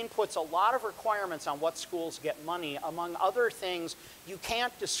state of Maine puts a lot of requirements on what schools get money. Among other things, you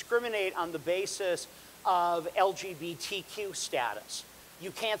can't discriminate on the basis of LGBTQ status.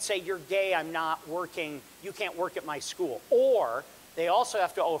 You can't say, you're gay, I'm not working, you can't work at my school. Or they also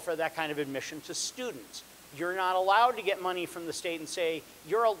have to offer that kind of admission to students. You're not allowed to get money from the state and say,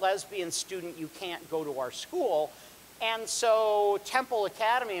 you're a lesbian student, you can't go to our school. And so Temple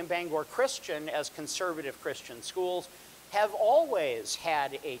Academy and Bangor Christian, as conservative Christian schools, have always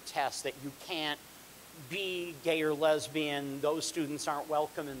had a test that you can't be gay or lesbian, those students aren't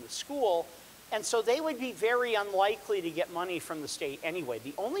welcome in the school. And so they would be very unlikely to get money from the state anyway.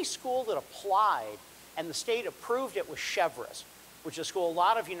 The only school that applied and the state approved it was Cheverus, which is a school a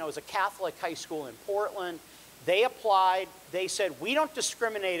lot of you know is a Catholic high school in Portland. They applied, they said, we don't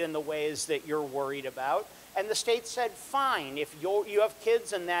discriminate in the ways that you're worried about. And the state said, fine, if you have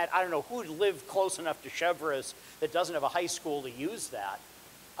kids in that, I don't know who'd live close enough to Cheverus that doesn't have a high school to use that.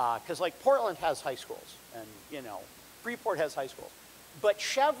 Because like Portland has high schools and you know, Freeport has high schools. But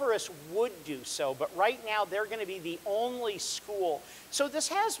Cheverus would do so, but right now they're going to be the only school. So this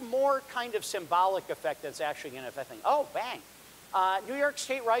has more kind of symbolic effect that's actually going to affect things. Oh, bang. New York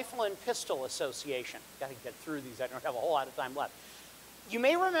State Rifle and Pistol Association. Got to get through these, I don't have a whole lot of time left. You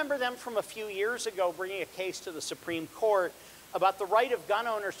may remember them from a few years ago bringing a case to the Supreme Court about the right of gun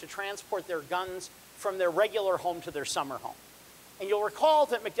owners to transport their guns from their regular home to their summer home. And you'll recall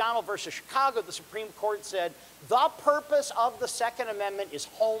that McDonald versus Chicago, the Supreme Court said, the purpose of the Second Amendment is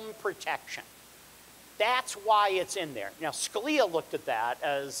home protection. That's why it's in there. Now, Scalia looked at that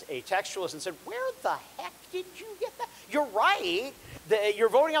as a textualist and said, where the heck did you get that? You're right, you're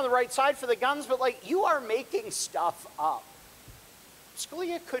voting on the right side for the guns, but like, you are making stuff up.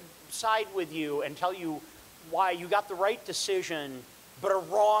 Scalia could side with you and tell you why you got the right decision, but are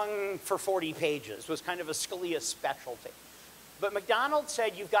wrong for 40 pages, was kind of a Scalia specialty. But McDonald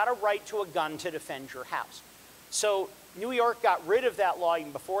said you've got a right to a gun to defend your house. So New York got rid of that law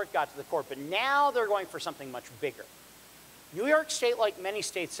even before it got to the court, but now they're going for something much bigger. New York State, like many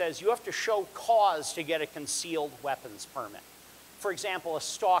states, says you have to show cause to get a concealed weapons permit. For example, a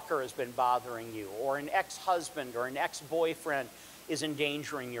stalker has been bothering you, or an ex-husband or an ex-boyfriend is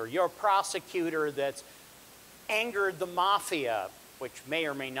endangering you. You're a prosecutor that's angered the mafia, which may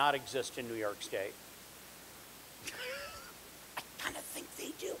or may not exist in New York State. I kind of think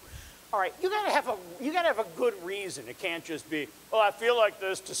they do. All right, you gotta have a good reason. It can't just be, oh, I feel like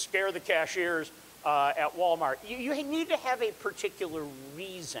this to scare the cashiers at Walmart. You need to have a particular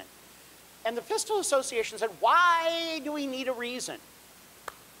reason. And the Pistol Association said, why do we need a reason?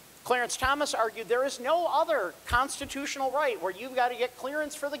 Clarence Thomas argued there is no other constitutional right where you've got to get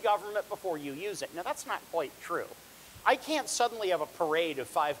clearance for the government before you use it. Now, that's not quite true. I can't suddenly have a parade of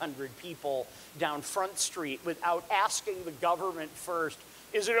 500 people down Front Street without asking the government first,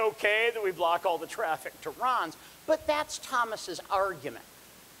 is it okay that we block all the traffic to Ron's? But that's Thomas's argument.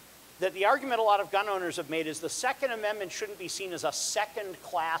 That the argument a lot of gun owners have made is the Second Amendment shouldn't be seen as a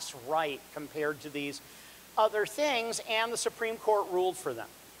second-class right compared to these other things, and the Supreme Court ruled for them.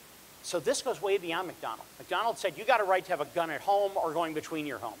 So this goes way beyond McDonald. McDonald said you got a right to have a gun at home or going between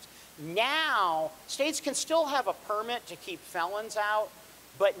your homes. Now, states can still have a permit to keep felons out,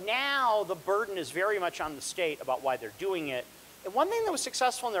 but now the burden is very much on the state about why they're doing it. And one thing that was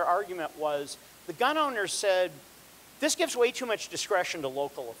successful in their argument was the gun owners said, this gives way too much discretion to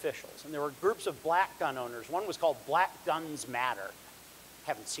local officials. And there were groups of black gun owners. One was called Black Guns Matter.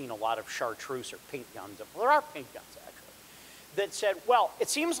 Haven't seen a lot of chartreuse or pink guns. Well, there are pink guns, actually. That said, well, it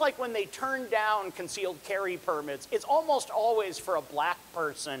seems like when they turn down concealed carry permits, it's almost always for a black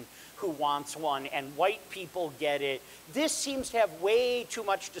person who wants one, and white people get it. This seems to have way too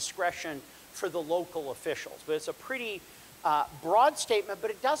much discretion for the local officials. But it's a pretty broad statement,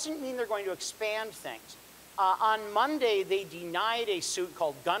 but it doesn't mean they're going to expand things. On Monday, they denied a suit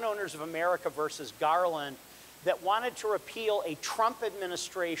called Gun Owners of America versus Garland that wanted to repeal a Trump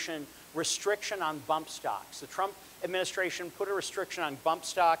administration restriction on bump stocks. The Trump administration put a restriction on bump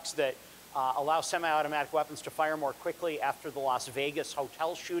stocks that allow semi-automatic weapons to fire more quickly after the Las Vegas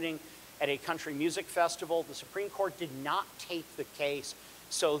hotel shooting at a country music festival. The Supreme Court did not take the case,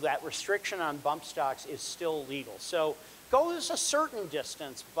 so that restriction on bump stocks is still legal. So goes a certain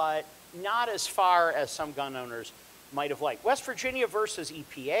distance, but not as far as some gun owners might have liked. West Virginia versus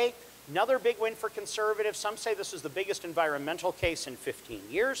EPA, another big win for conservatives. Some say this is the biggest environmental case in 15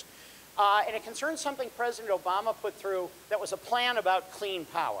 years. And it concerns something President Obama put through that was a plan about clean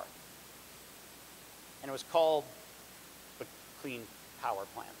power. and it was called the Clean Power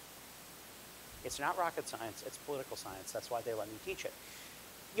Plan. It's not rocket science, it's political science. That's why they let me teach it.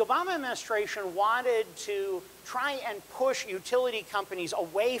 The Obama administration wanted to try and push utility companies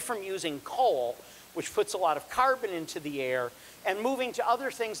away from using coal, which puts a lot of carbon into the air, and moving to other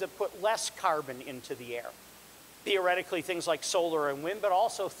things that put less carbon into the air. Theoretically, things like solar and wind, but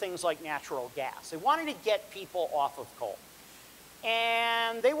also things like natural gas. They wanted to get people off of coal.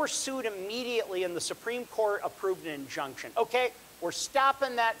 And they were sued immediately, and the Supreme Court approved an injunction. Okay, we're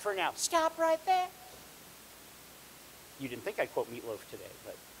stopping that for now. Stop right there. You didn't think I'd quote Meatloaf today,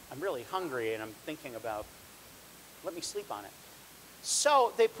 but I'm really hungry, and I'm thinking about, let me sleep on it.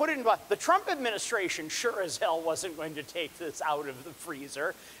 So they put it in, the Trump administration sure as hell wasn't going to take this out of the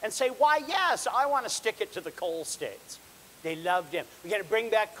freezer and say, why, yes, I want to stick it to the coal states. They loved him. We're going to bring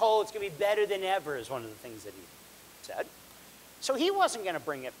back coal. It's going to be better than ever is one of the things that he said. So he wasn't going to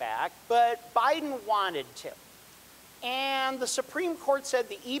bring it back, but Biden wanted to. And the Supreme Court said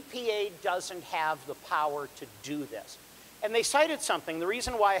the EPA doesn't have the power to do this. And they cited something. The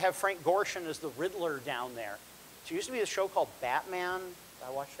reason why I have Frank Gorshin as the Riddler down there. There used to be a show called Batman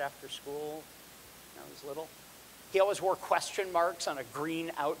I watched after school when I was little. He always wore question marks on a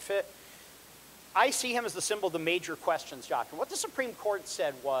green outfit. I see him as the symbol of the major questions doctrine. What the Supreme Court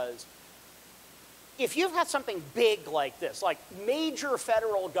said was, if you've got something big like this, like major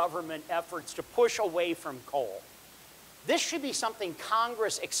federal government efforts to push away from coal, this should be something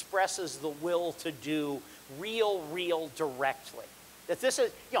Congress expresses the will to do real directly. That this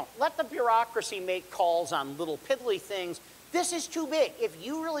is, let the bureaucracy make calls on little piddly things. This is too big. If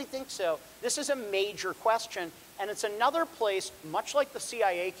you really think so, this is a major question. And it's another place, much like the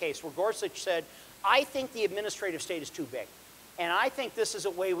CIA case, where Gorsuch said, I think the administrative state is too big. And I think this is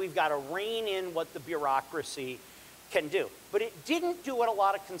a way we've got to rein in what the bureaucracy can do. But it didn't do what a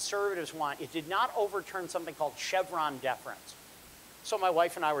lot of conservatives want. It did not overturn something called Chevron deference. So my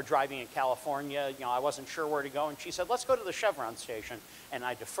wife and I were driving in California. I wasn't sure where to go, and she said, let's go to the Chevron station. And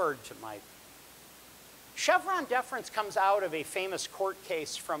I deferred to my... Chevron deference comes out of a famous court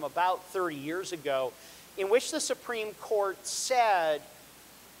case from about 30 years ago in which the Supreme Court said,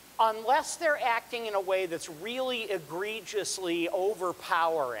 unless they're acting in a way that's really egregiously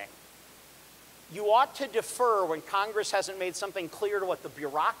overpowering, you ought to defer when Congress hasn't made something clear to what the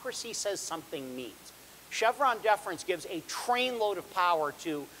bureaucracy says something means. Chevron deference gives a trainload of power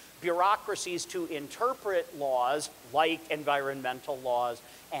to bureaucracies to interpret laws like environmental laws,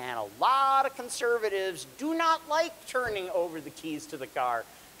 and a lot of conservatives do not like turning over the keys to the car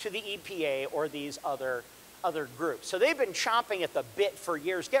to the EPA or these other groups. So they've been chomping at the bit for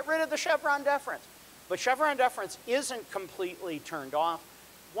years. Get rid of the Chevron deference. But Chevron deference isn't completely turned off.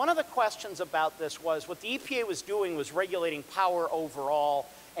 One of the questions about this was what the EPA was doing was regulating power overall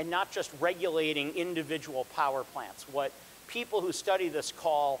and not just regulating individual power plants. What people who study this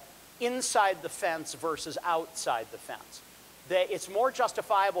call inside the fence versus outside the fence. That it's more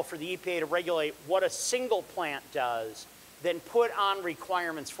justifiable for the EPA to regulate what a single plant does than put on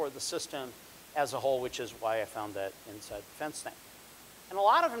requirements for the system as a whole, which is why I found that inside the fence thing. And a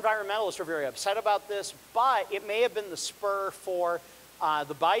lot of environmentalists are very upset about this, but it may have been the spur for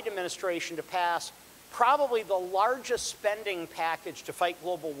the Biden administration to pass probably the largest spending package to fight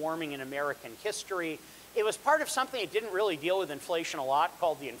global warming in American history. It was part of something that didn't really deal with inflation a lot,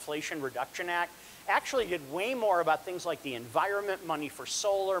 called the Inflation Reduction Act. Actually did way more about things like the environment, money for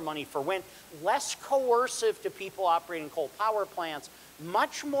solar, money for wind, less coercive to people operating coal power plants,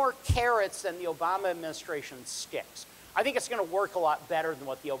 much more carrots than the Obama administration's sticks. I think it's going to work a lot better than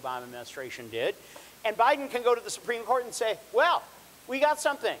what the Obama administration did. And Biden can go to the Supreme Court and say, well, we got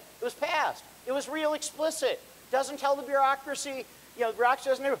something. It was passed. It was real explicit. Doesn't tell the bureaucracy, the bureaucracy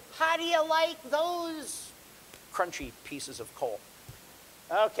doesn't know, how do you like those crunchy pieces of coal?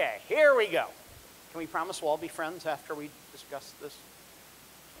 Okay, here we go. Can we promise we'll all be friends after we discuss this?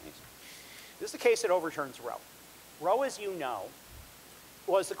 This is the case that overturns Roe. Roe, as you know,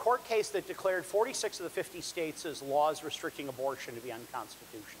 was the court case that declared 46 of the 50 states as laws restricting abortion to be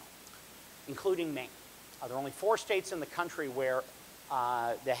unconstitutional, including Maine. There are only 4 states in the country where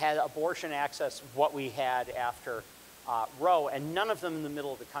they had abortion access, what we had after Roe, and none of them in the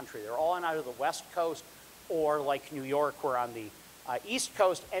middle of the country. They're all on either the West Coast or, like New York, we're on the East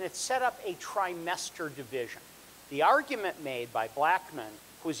Coast, and it set up a trimester division. The argument made by Blackmun,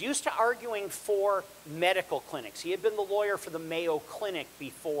 who was used to arguing for medical clinics. He had been the lawyer for the Mayo Clinic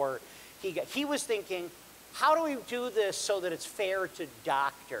before he was thinking, how do we do this so that it's fair to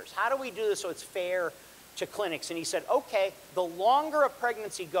doctors? How do we do this so it's fair to clinics? And he said, okay, the longer a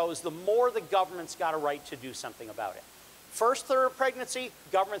pregnancy goes, the more the government's got a right to do something about it. First third of pregnancy,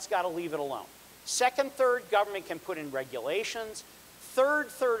 government's got to leave it alone. Second third, government can put in regulations. Third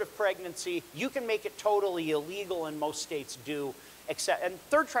of pregnancy, you can make it totally illegal, and most states do. And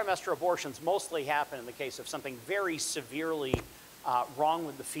third trimester abortions mostly happen in the case of something very severely wrong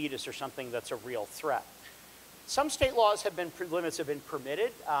with the fetus or something that's a real threat. Some state laws have been, limits have been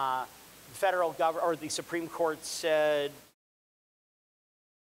permitted. The federal government, or the Supreme Court said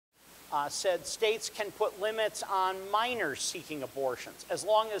states can put limits on minors seeking abortions, as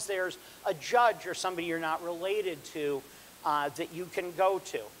long as there's a judge or somebody you're not related to that you can go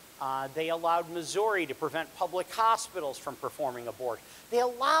to. They allowed Missouri to prevent public hospitals from performing abortion. They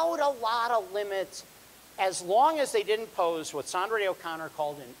allowed a lot of limits as long as they didn't pose what Sandra Day O'Connor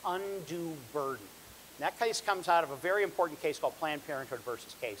called an undue burden. And that case comes out of a very important case called Planned Parenthood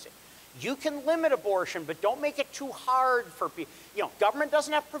versus Casey. You can limit abortion, but don't make it too hard for people. You know, government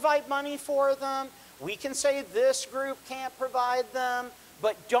doesn't have to provide money for them. We can say this group can't provide them,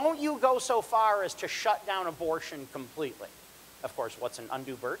 but don't you go so far as to shut down abortion completely. Of course, what's an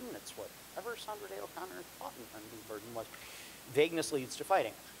undue burden? It's whatever Sandra Day O'Connor thought an undue burden was. Vagueness leads to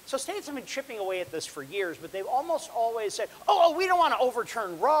fighting. So states have been chipping away at this for years, but they've almost always said, oh, we don't want to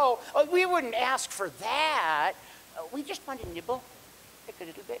overturn Roe. Oh, we wouldn't ask for that. We just want to nibble, take a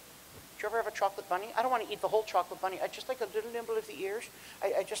little bit. Do you ever have a chocolate bunny? I don't want to eat the whole chocolate bunny. I just like a little nibble of the ears.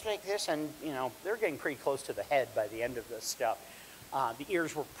 I just like this, and you know, they're getting pretty close to the head by the end of this stuff. The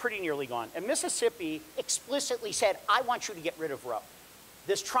ears were pretty nearly gone. And Mississippi explicitly said, I want you to get rid of Roe.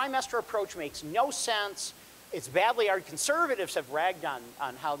 This trimester approach makes no sense. It's badly argued. Conservatives have ragged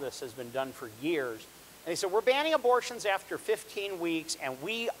on how this has been done for years. And they said, we're banning abortions after 15 weeks, and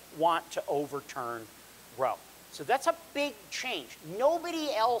we want to overturn Roe. So that's a big change.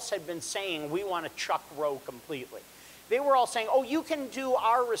 Nobody else had been saying we want to chuck Roe completely. They were all saying, oh, you can do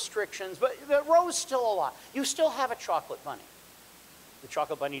our restrictions, but Roe's still alive. You still have a chocolate bunny. The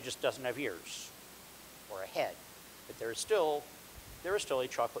chocolate bunny just doesn't have ears or a head, but there is still a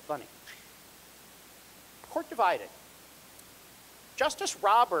chocolate bunny. Court divided. Justice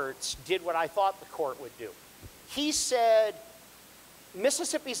Roberts did what I thought the court would do. He said,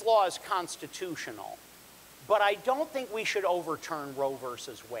 Mississippi's law is constitutional, but I don't think we should overturn Roe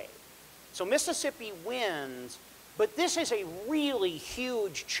versus Wade. So Mississippi wins, but this is a really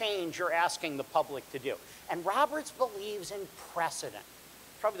huge change you're asking the public to do. And Roberts believes in precedent.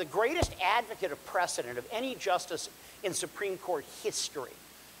 Probably the greatest advocate of precedent of any justice in Supreme Court history.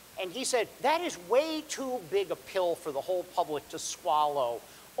 And he said, that is way too big a pill for the whole public to swallow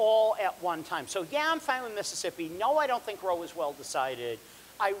all at one time. So yeah, I'm fine with Mississippi. No, I don't think Roe is well decided.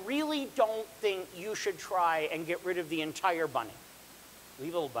 I really don't think you should try and get rid of the entire bunny.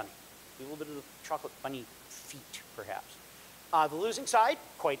 Leave a little bunny. Leave a little bit of the chocolate bunny feet, perhaps. The losing side,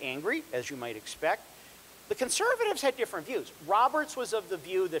 quite angry, as you might expect. The conservatives had different views. Roberts was of the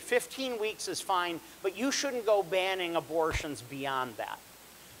view that 15 weeks is fine, but you shouldn't go banning abortions beyond that.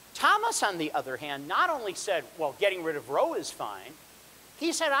 Thomas, on the other hand, not only said, well, getting rid of Roe is fine,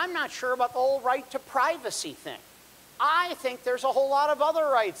 he said, I'm not sure about the whole right to privacy thing. I think there's a whole lot of other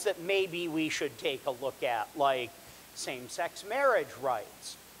rights that maybe we should take a look at, like same-sex marriage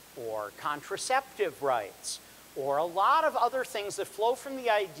rights, or contraceptive rights, or a lot of other things that flow from the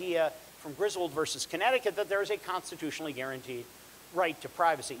idea from Griswold versus Connecticut that there is a constitutionally guaranteed right to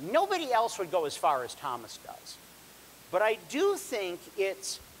privacy. Nobody else would go as far as Thomas does. But I do think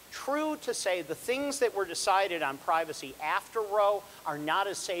it's true to say the things that were decided on privacy after Roe are not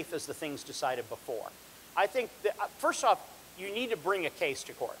as safe as the things decided before. I think that, first off, you need to bring a case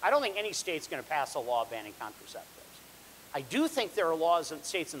to court. I don't think any state's going to pass a law banning contraceptives. I do think there are laws in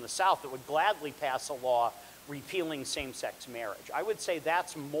states in the South that would gladly pass a law repealing same-sex marriage. I would say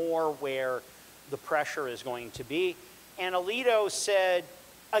that's more where the pressure is going to be. And Alito said,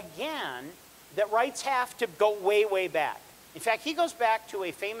 again, that rights have to go way, way back. In fact, he goes back to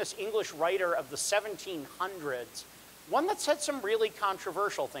a famous English writer of the 1700s, one that said some really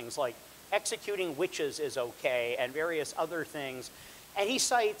controversial things like executing witches is okay and various other things. And he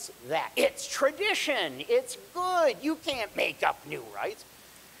cites that. It's tradition. It's good. You can't make up new rights.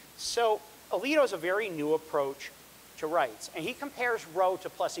 So Alito has a very new approach to rights. And he compares Roe to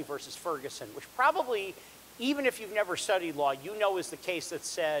Plessy versus Ferguson, which probably, even if you've never studied law, you know is the case that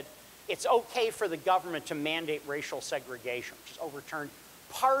said it's okay for the government to mandate racial segregation, which is overturned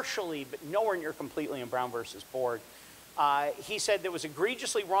partially, but nowhere near completely in Brown versus Board. He said that was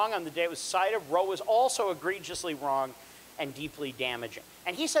egregiously wrong on the day it was decided. Roe was also egregiously wrong and deeply damaging.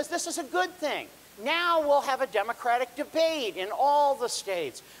 And he says this is a good thing. Now we'll have a democratic debate in all the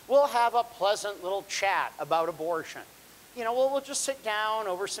states. We'll have a pleasant little chat about abortion. You know, we'll just sit down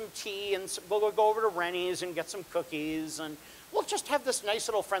over some tea and we'll go over to Rennie's and get some cookies and we'll just have this nice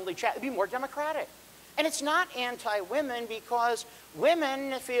little friendly chat. It'd be more democratic. And it's not anti-women because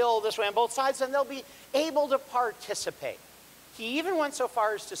women feel this way on both sides and they'll be able to participate. He even went so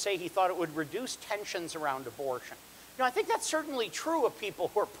far as to say he thought it would reduce tensions around abortion. I think that's certainly true of people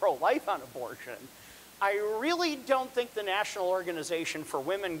who are pro-life on abortion. I really don't think the National Organization for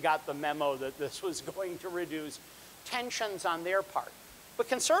Women got the memo that this was going to reduce tensions on their part. But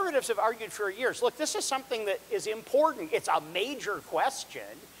conservatives have argued for years, look, this is something that is important. It's a major question.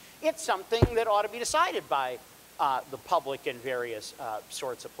 It's something that ought to be decided by the public in various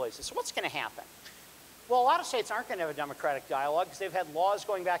sorts of places. So what's going to happen? Well, a lot of states aren't going to have a democratic dialogue because they've had laws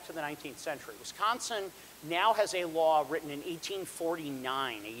going back to the 19th century. Wisconsin now has a law written in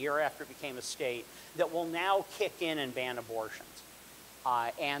 1849, a year after it became a state, that will now kick in and ban abortions.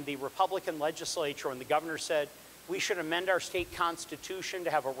 And the Republican legislature, when the governor said we should amend our state constitution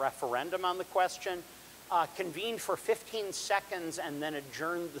to have a referendum on the question, convened for 15 seconds and then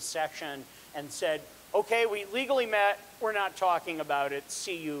adjourned the session and said, okay, we legally met, we're not talking about it,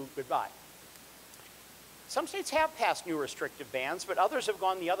 see you, goodbye. Some states have passed new restrictive bans, but others have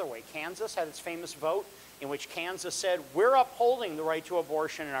gone the other way. Kansas had its famous vote in which Kansas said, we're upholding the right to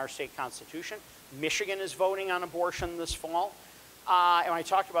abortion in our state constitution. Michigan is voting on abortion this fall. And I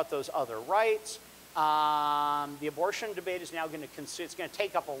talked about those other rights. The abortion debate is now going to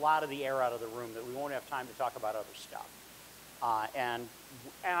take up a lot of the air out of the room that we won't have time to talk about other stuff. And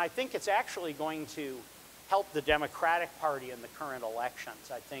I think it's actually going to help the Democratic Party in the current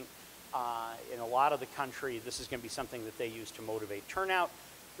elections. I think in a lot of the country, this is going to be something that they use to motivate turnout.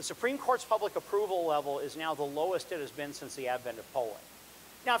 The Supreme Court's public approval level is now the lowest it has been since the advent of polling.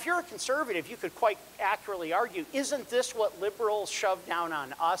 Now, if you're a conservative, you could quite accurately argue, isn't this what liberals shoved down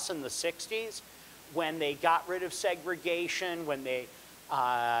on us in the 60s when they got rid of segregation, when they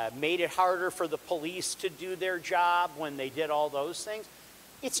made it harder for the police to do their job, when they did all those things?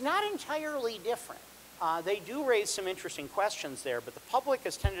 It's not entirely different. They do raise some interesting questions there, but the public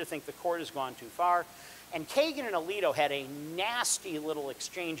has tended to think the court has gone too far. And Kagan and Alito had a nasty little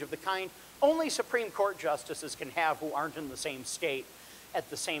exchange of the kind only Supreme Court justices can have who aren't in the same state at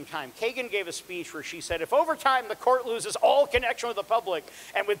the same time. Kagan gave a speech where she said, if over time the court loses all connection with the public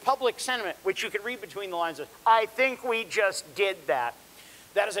and with public sentiment, which you can read between the lines of, I think we just did that.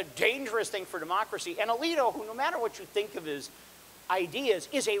 That is a dangerous thing for democracy. And Alito, who no matter what you think of his ideas,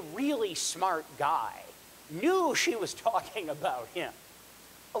 is a really smart guy, knew she was talking about him.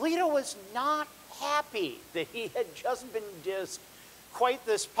 Alito was not happy that he had just been dissed quite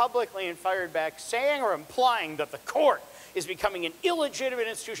this publicly and fired back, saying or implying that the court is becoming an illegitimate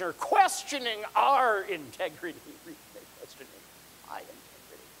institution or questioning our integrity. Questioning my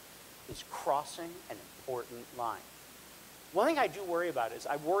integrity is crossing an important line. One thing I do worry about is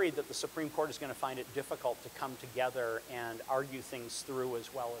I worry that the Supreme Court is going to find it difficult to come together and argue things through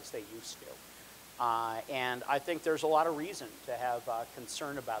as well as they used to. And I think there's a lot of reason to have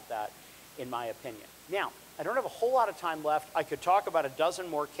concern about that, in my opinion. Now, I don't have a whole lot of time left. I could talk about a dozen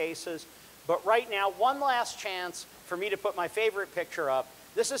more cases, but right now, one last chance for me to put my favorite picture up.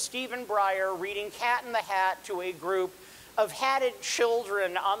 This is Stephen Breyer reading Cat in the Hat to a group of hatted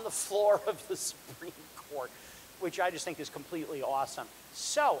children on the floor of the Supreme Court, which I just think is completely awesome.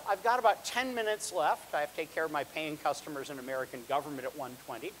 So I've got about 10 minutes left. I have to take care of my paying customers in American government at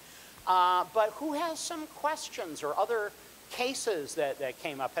 1:20. But who has some questions or other cases that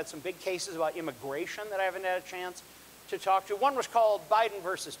came up? Had some big cases about immigration that I haven't had a chance to talk to. One was called Biden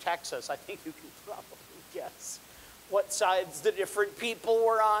versus Texas. I think you can probably guess what sides the different people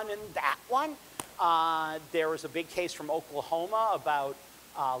were on in that one. There was a big case from Oklahoma about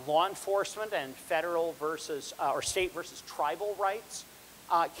law enforcement and federal versus, or state versus tribal rights.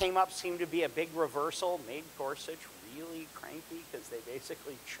 Came up, seemed to be a big reversal, made Gorsuch really cranky because they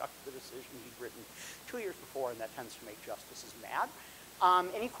basically chucked the decision he'd written 2 years before, and that tends to make justices mad.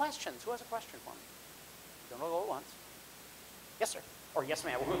 Any questions? Who has a question for me? Don't all go at once. Yes, sir. Or yes,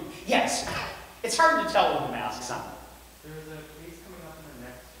 ma'am. Yes. It's hard to tell with the masks on. There's a case coming up in the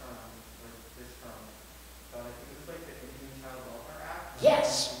next term, or this term, but I think it's like the Indian Child Welfare Act.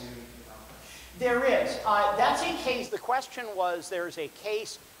 Yes. There is. That's a case. The question was, there's a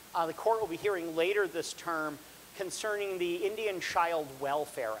case the court will be hearing later this term concerning the Indian Child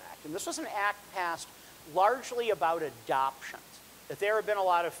Welfare Act. And this was an act passed largely about adoptions. That there have been a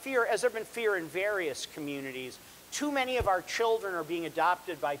lot of fear, as there have been fear in various communities. Too many of our children are being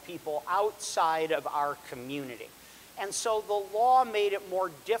adopted by people outside of our community. And so the law made it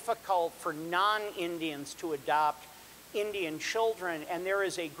more difficult for non-Indians to adopt Indian children. And there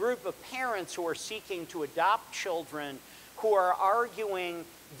is a group of parents who are seeking to adopt children who are arguing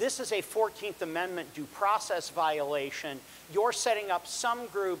this is a 14th Amendment due process violation. you're setting up some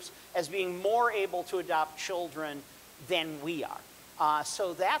groups as being more able to adopt children than we are.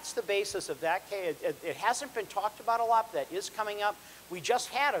 So that's the basis of that case. It hasn't been talked about a lot, but that is coming up. We just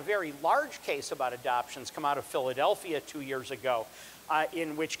had a very large case about adoptions come out of Philadelphia 2 years ago,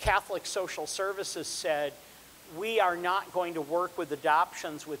 in which Catholic Social Services said, we are not going to work with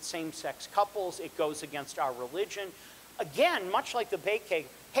adoptions with same-sex couples. It goes against our religion. Again, much like the bake cake,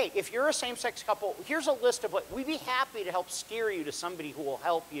 hey, if you're a same-sex couple, here's a list of what, we'd be happy to help steer you to somebody who will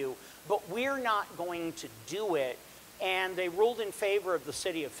help you, but we're not going to do it. And they ruled in favor of the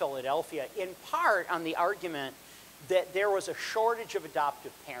city of Philadelphia, in part on the argument that there was a shortage of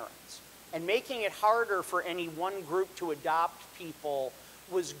adoptive parents. And making it harder for any one group to adopt people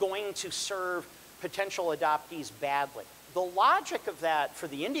was going to serve potential adoptees badly. The logic of that for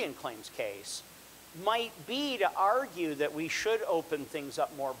the Indian claims case might be to argue that we should open things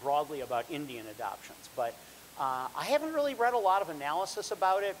up more broadly about Indian adoptions. But I haven't really read a lot of analysis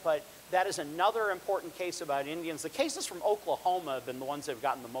about it, but that is another important case about Indians. The cases from Oklahoma have been the ones that have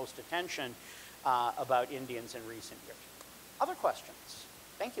gotten the most attention about Indians in recent years. Other questions?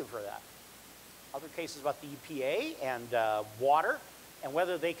 Thank you for that. Other cases about the EPA and water, and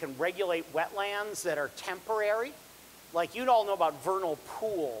whether they can regulate wetlands that are temporary. Like, you all know about vernal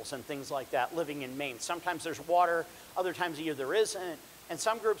pools and things like that living in Maine. Sometimes there's water, other times of year there isn't. And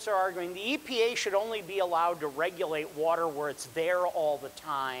some groups are arguing the EPA should only be allowed to regulate water where it's there all the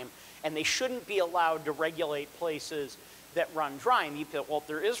time, and they shouldn't be allowed to regulate places that run dry. And the EPA, well, if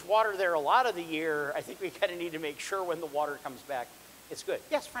there is water there a lot of the year, I think we kind of need to make sure when the water comes back, it's good.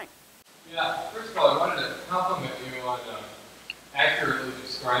 Yes, Frank? Yeah, first of all, I wanted to compliment you on accurately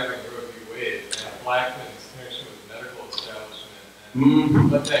describing Roe v. Wade and Blackmun's connection with the medical establishment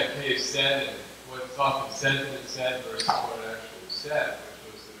and what that case said and what's often said that it said versus what it actually said,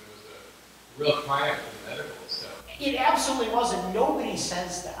 which was that it was a real triumph for the medical establishment. It absolutely was, and nobody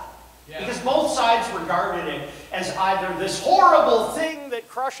says that. Yeah. Because both sides regarded it as either this horrible thing that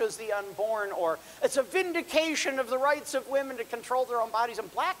crushes the unborn, or it's a vindication of the rights of women to control their own bodies. And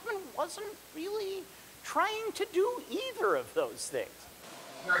Blackmun wasn't really trying to do either of those things.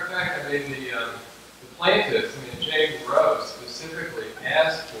 As a matter of fact, I mean, the plaintiffs, I mean, Jane Roe specifically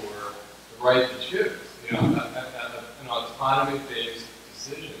asked for the right to choose, you know, an autonomy-based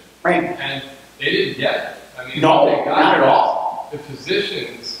decision. Right. And they didn't get it. I mean, no, they got not at all. The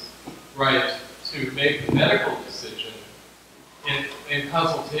physician's right to make the medical decision in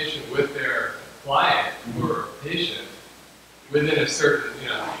consultation with their client or patient within a certain, you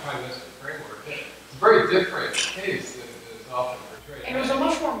know, trimester framework. It's a very different case than is often portrayed. And it was a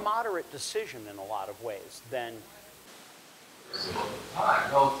much more moderate decision in a lot of ways than... At the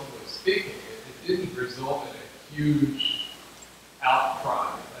time, relatively speaking, it didn't result in a huge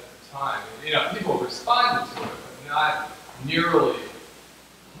outcry at the time. You know, people responded to it, but not nearly,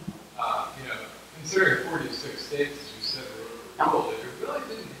 you know, considering 46 states, as you said, were overruled, it really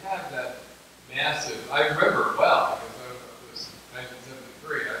didn't have that massive, I remember it well, because it was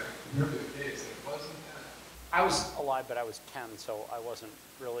 1973, I remember the case, and it wasn't that. I was alive, but I was 10, so I wasn't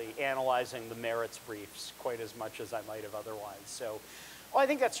really analyzing the merits briefs quite as much as I might have otherwise. So, well, I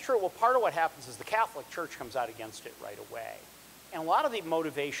think that's true. Well, part of what happens is the Catholic Church comes out against it right away. And a lot of the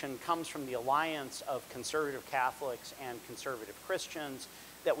motivation comes from the alliance of conservative Catholics and conservative Christians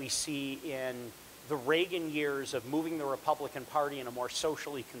that we see in the Reagan years of moving the Republican Party in a more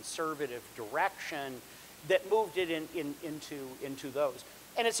socially conservative direction that moved it into those.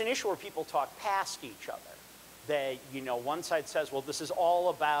 And it's an issue where people talk past each other. They, you know, one side says, well, this is all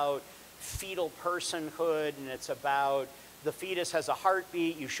about fetal personhood, and it's about the fetus has a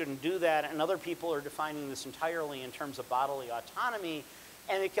heartbeat, you shouldn't do that. And other people are defining this entirely in terms of bodily autonomy,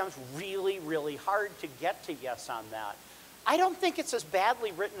 and it becomes really, really hard to get to yes on that. I don't think it's as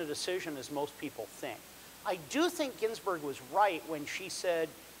badly written a decision as most people think. I do think Ginsburg was right when she said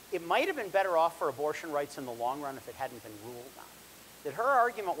it might have been better off for abortion rights in the long run if it hadn't been ruled on. That her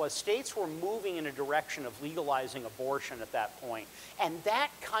argument was states were moving in a direction of legalizing abortion at that point, and that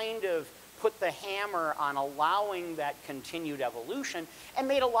kind of put the hammer on allowing that continued evolution and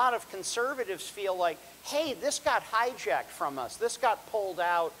made a lot of conservatives feel like, hey, this got hijacked from us, this got pulled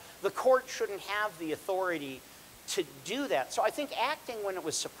out, the court shouldn't have the authority to do that. So I think acting when it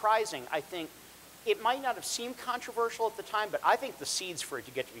was surprising, I think it might not have seemed controversial at the time, but I think the seeds for it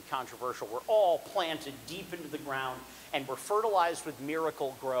to get to be controversial were all planted deep into the ground and were fertilized with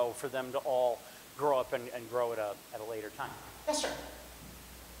Miracle Grow for them to all grow up and grow at a later time. Yes, sir.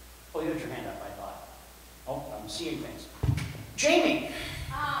 Oh, you had your hand up, I thought. Oh, I'm seeing things. Jamie,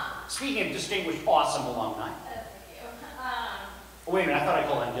 speaking of distinguished, awesome alumni. Thank you. Oh, wait a minute, I thought I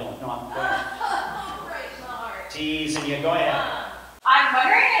called on Dylan. No, I'm going. Right, smart. Teasing you. Go ahead. I'm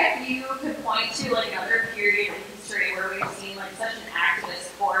wondering if you could point to like another period in history where we've seen like such an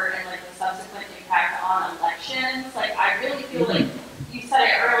activist court and like the subsequent impact on elections. Like I really feel like you said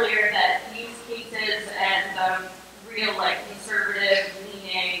it earlier that these cases and the real like conservative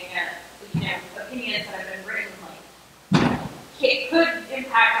leaning, opinions that have been written like it could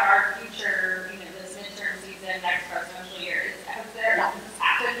impact our future, this midterm season, next presidential year. Has this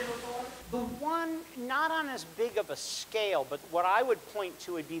happened before? The one, not on as big of a scale, but what I would point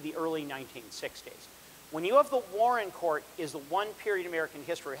to would be the early 1960s. When you have the Warren Court is the one period in American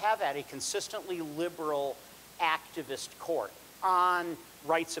history we have had a consistently liberal activist court on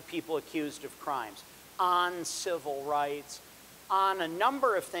rights of people accused of crimes, on civil rights, on a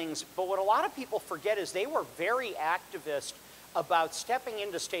number of things. But what a lot of people forget is they were very activist about stepping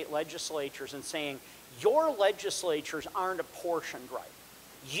into state legislatures and saying, your legislatures aren't apportioned right.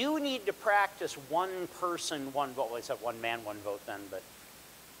 You need to practice one person, one vote. Well, they said one man, one vote then, but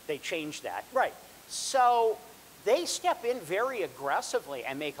they changed that. Right. So they step in very aggressively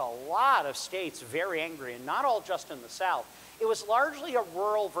and make a lot of states very angry, and not all just in the South. It was largely a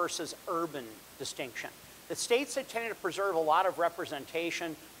rural versus urban distinction. The states had tended to preserve a lot of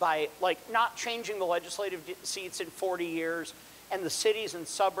representation by not changing the legislative seats in 40 years, and the cities and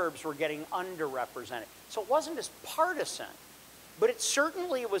suburbs were getting underrepresented. So it wasn't as partisan. But it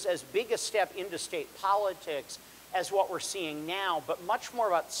certainly was as big a step into state politics as what we're seeing now, but much more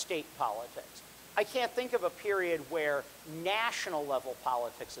about state politics. I can't think of a period where national level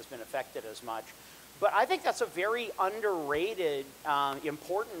politics has been affected as much, but I think that's a very underrated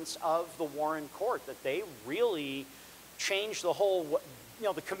importance of the Warren Court, that they really changed the whole,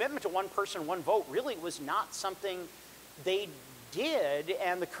 the commitment to one person, one vote really was not something they did,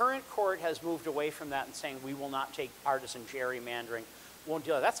 and the current court has moved away from that and saying we will not take partisan gerrymandering, won't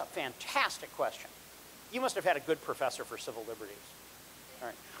do that. That's a fantastic question. You must have had a good professor for civil liberties. All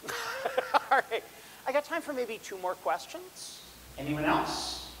right. All right. I got time for maybe 2 more questions. Anyone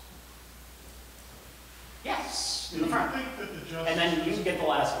else? Yes, in the front. And then you can get the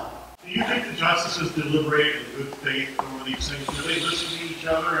last one. Do you think the justices deliberate in good faith over these things? Do they listen to each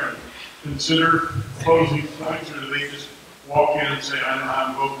other and consider opposing points, or do they just walk in and say, I know how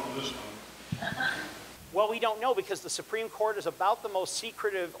I'm voting on this one? Well, we don't know, because the Supreme Court is about the most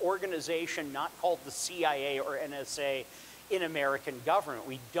secretive organization, not called the CIA or NSA, in American government.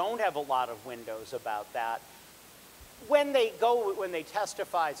 We don't have a lot of windows about that. When they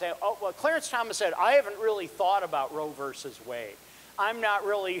testify, say, oh, well, Clarence Thomas said, I haven't really thought about Roe versus Wade. I'm not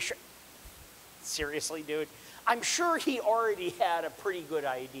really sure. Seriously, dude? I'm sure he already had a pretty good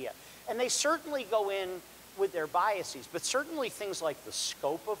idea. And they certainly go in with their biases, but certainly things like the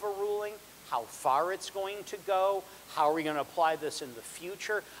scope of a ruling, how far it's going to go, how are we going to apply this in the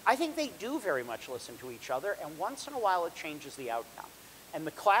future. I think they do very much listen to each other, and once in a while it changes the outcome. And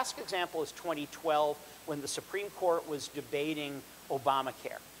the classic example is 2012, when the Supreme Court was debating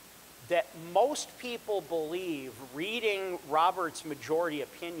Obamacare. That most people believe, reading Roberts' majority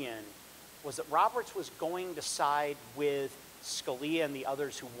opinion, was that Roberts was going to side with Scalia and the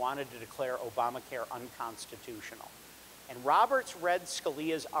others who wanted to declare Obamacare unconstitutional. And Roberts read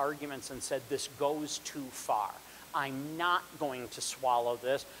Scalia's arguments and said, this goes too far. I'm not going to swallow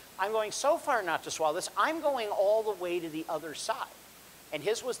this. I'm going so far not to swallow this, I'm going all the way to the other side. And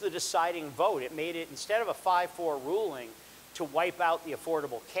his was the deciding vote. It made it, instead of a 5-4 ruling to wipe out the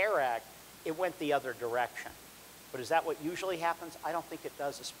Affordable Care Act, it went the other direction. But is that what usually happens? I don't think it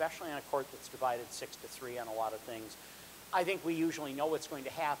does, especially on a court that's divided 6-3 on a lot of things. I think we usually know what's going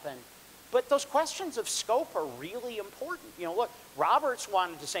to happen. But those questions of scope are really important. Look, Roberts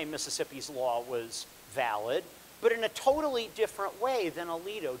wanted to say Mississippi's law was valid, but in a totally different way than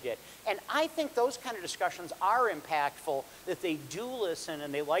Alito did. And I think those kind of discussions are impactful, that they do listen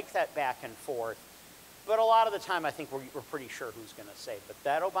and they like that back and forth. But a lot of the time, I think we're pretty sure who's going to say. But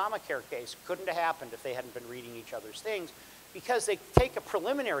that Obamacare case couldn't have happened if they hadn't been reading each other's things, because they take a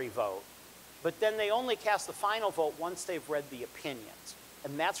preliminary vote, but then they only cast the final vote once they've read the opinions.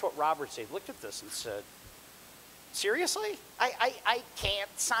 And that's what Roberts said. Looked at this and said, seriously? I can't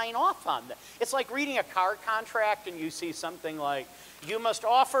sign off on that. It's like reading a car contract and you see something like, you must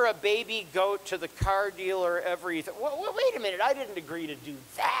offer a baby goat to the car dealer every... Well, wait a minute, I didn't agree to do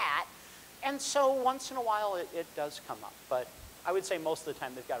that. And so once in a while it does come up. But I would say most of the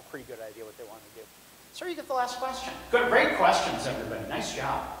time they've got a pretty good idea what they want to do. Sir, you get the last question. Good, great questions, everybody. Nice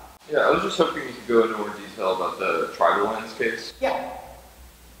job. Yeah, I was just hoping you could go into more detail about the tribal lands case. Yeah.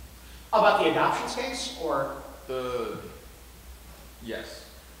 About the adoptions case, or? Yes.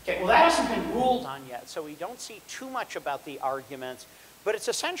 Okay, well that hasn't been ruled on yet, so we don't see too much about the arguments. but it's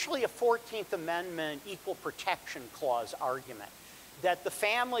essentially a 14th Amendment equal protection clause argument. That the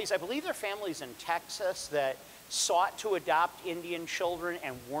families, I believe they're families in Texas that sought to adopt Indian children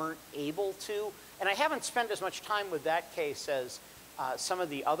and weren't able to. And I haven't spent as much time with that case as some of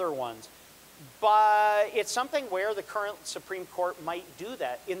the other ones. But it's something where the current Supreme Court might do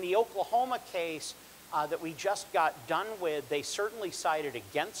that. In the Oklahoma case that we just got done with, they certainly sided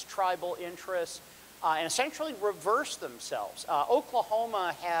against tribal interests and essentially reversed themselves.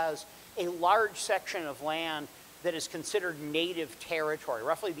 Oklahoma has a large section of land that is considered native territory,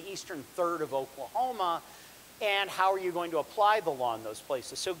 roughly the eastern third of Oklahoma, and how are you going to apply the law in those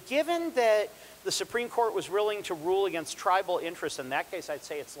places? So given that the Supreme Court was willing to rule against tribal interests, in that case I'd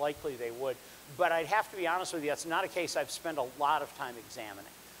say it's likely they would, but I'd have to be honest with you, that's not a case I've spent a lot of time examining,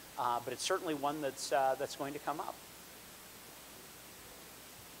 but it's certainly one that's going to come up.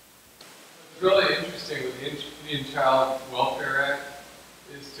 What's really interesting with the Indian Child Welfare Act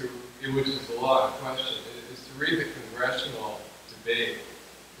is which is the law in question, is to read the congressional debate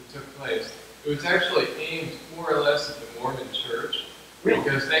that took place. It was actually aimed more or less at the Mormon Church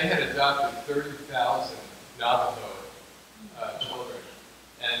because they had adopted 30,000 Navajo children.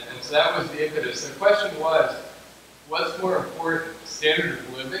 And so that was the impetus. The question was, what's more important, standard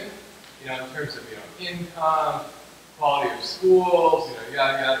of living, in terms of, income, quality of schools,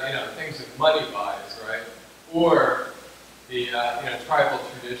 yada, yada, things that money buys, right? Or the, tribal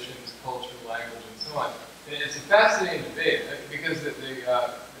traditions, culture, language, and so on. And it's a fascinating debate because the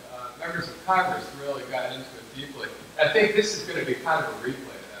members of Congress really got into it deeply. I think this is going to be kind of a replay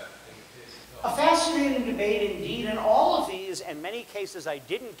of that in the case itself. A fascinating debate indeed, and all of these, and many cases I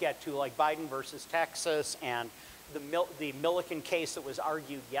didn't get to, like Biden versus Texas and the Milliken case that was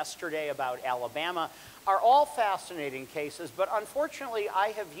argued yesterday about Alabama, are all fascinating cases, but unfortunately I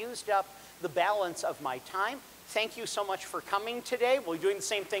have used up the balance of my time. Thank you so much for coming today. We'll be doing the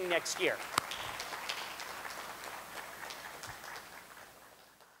same thing next year.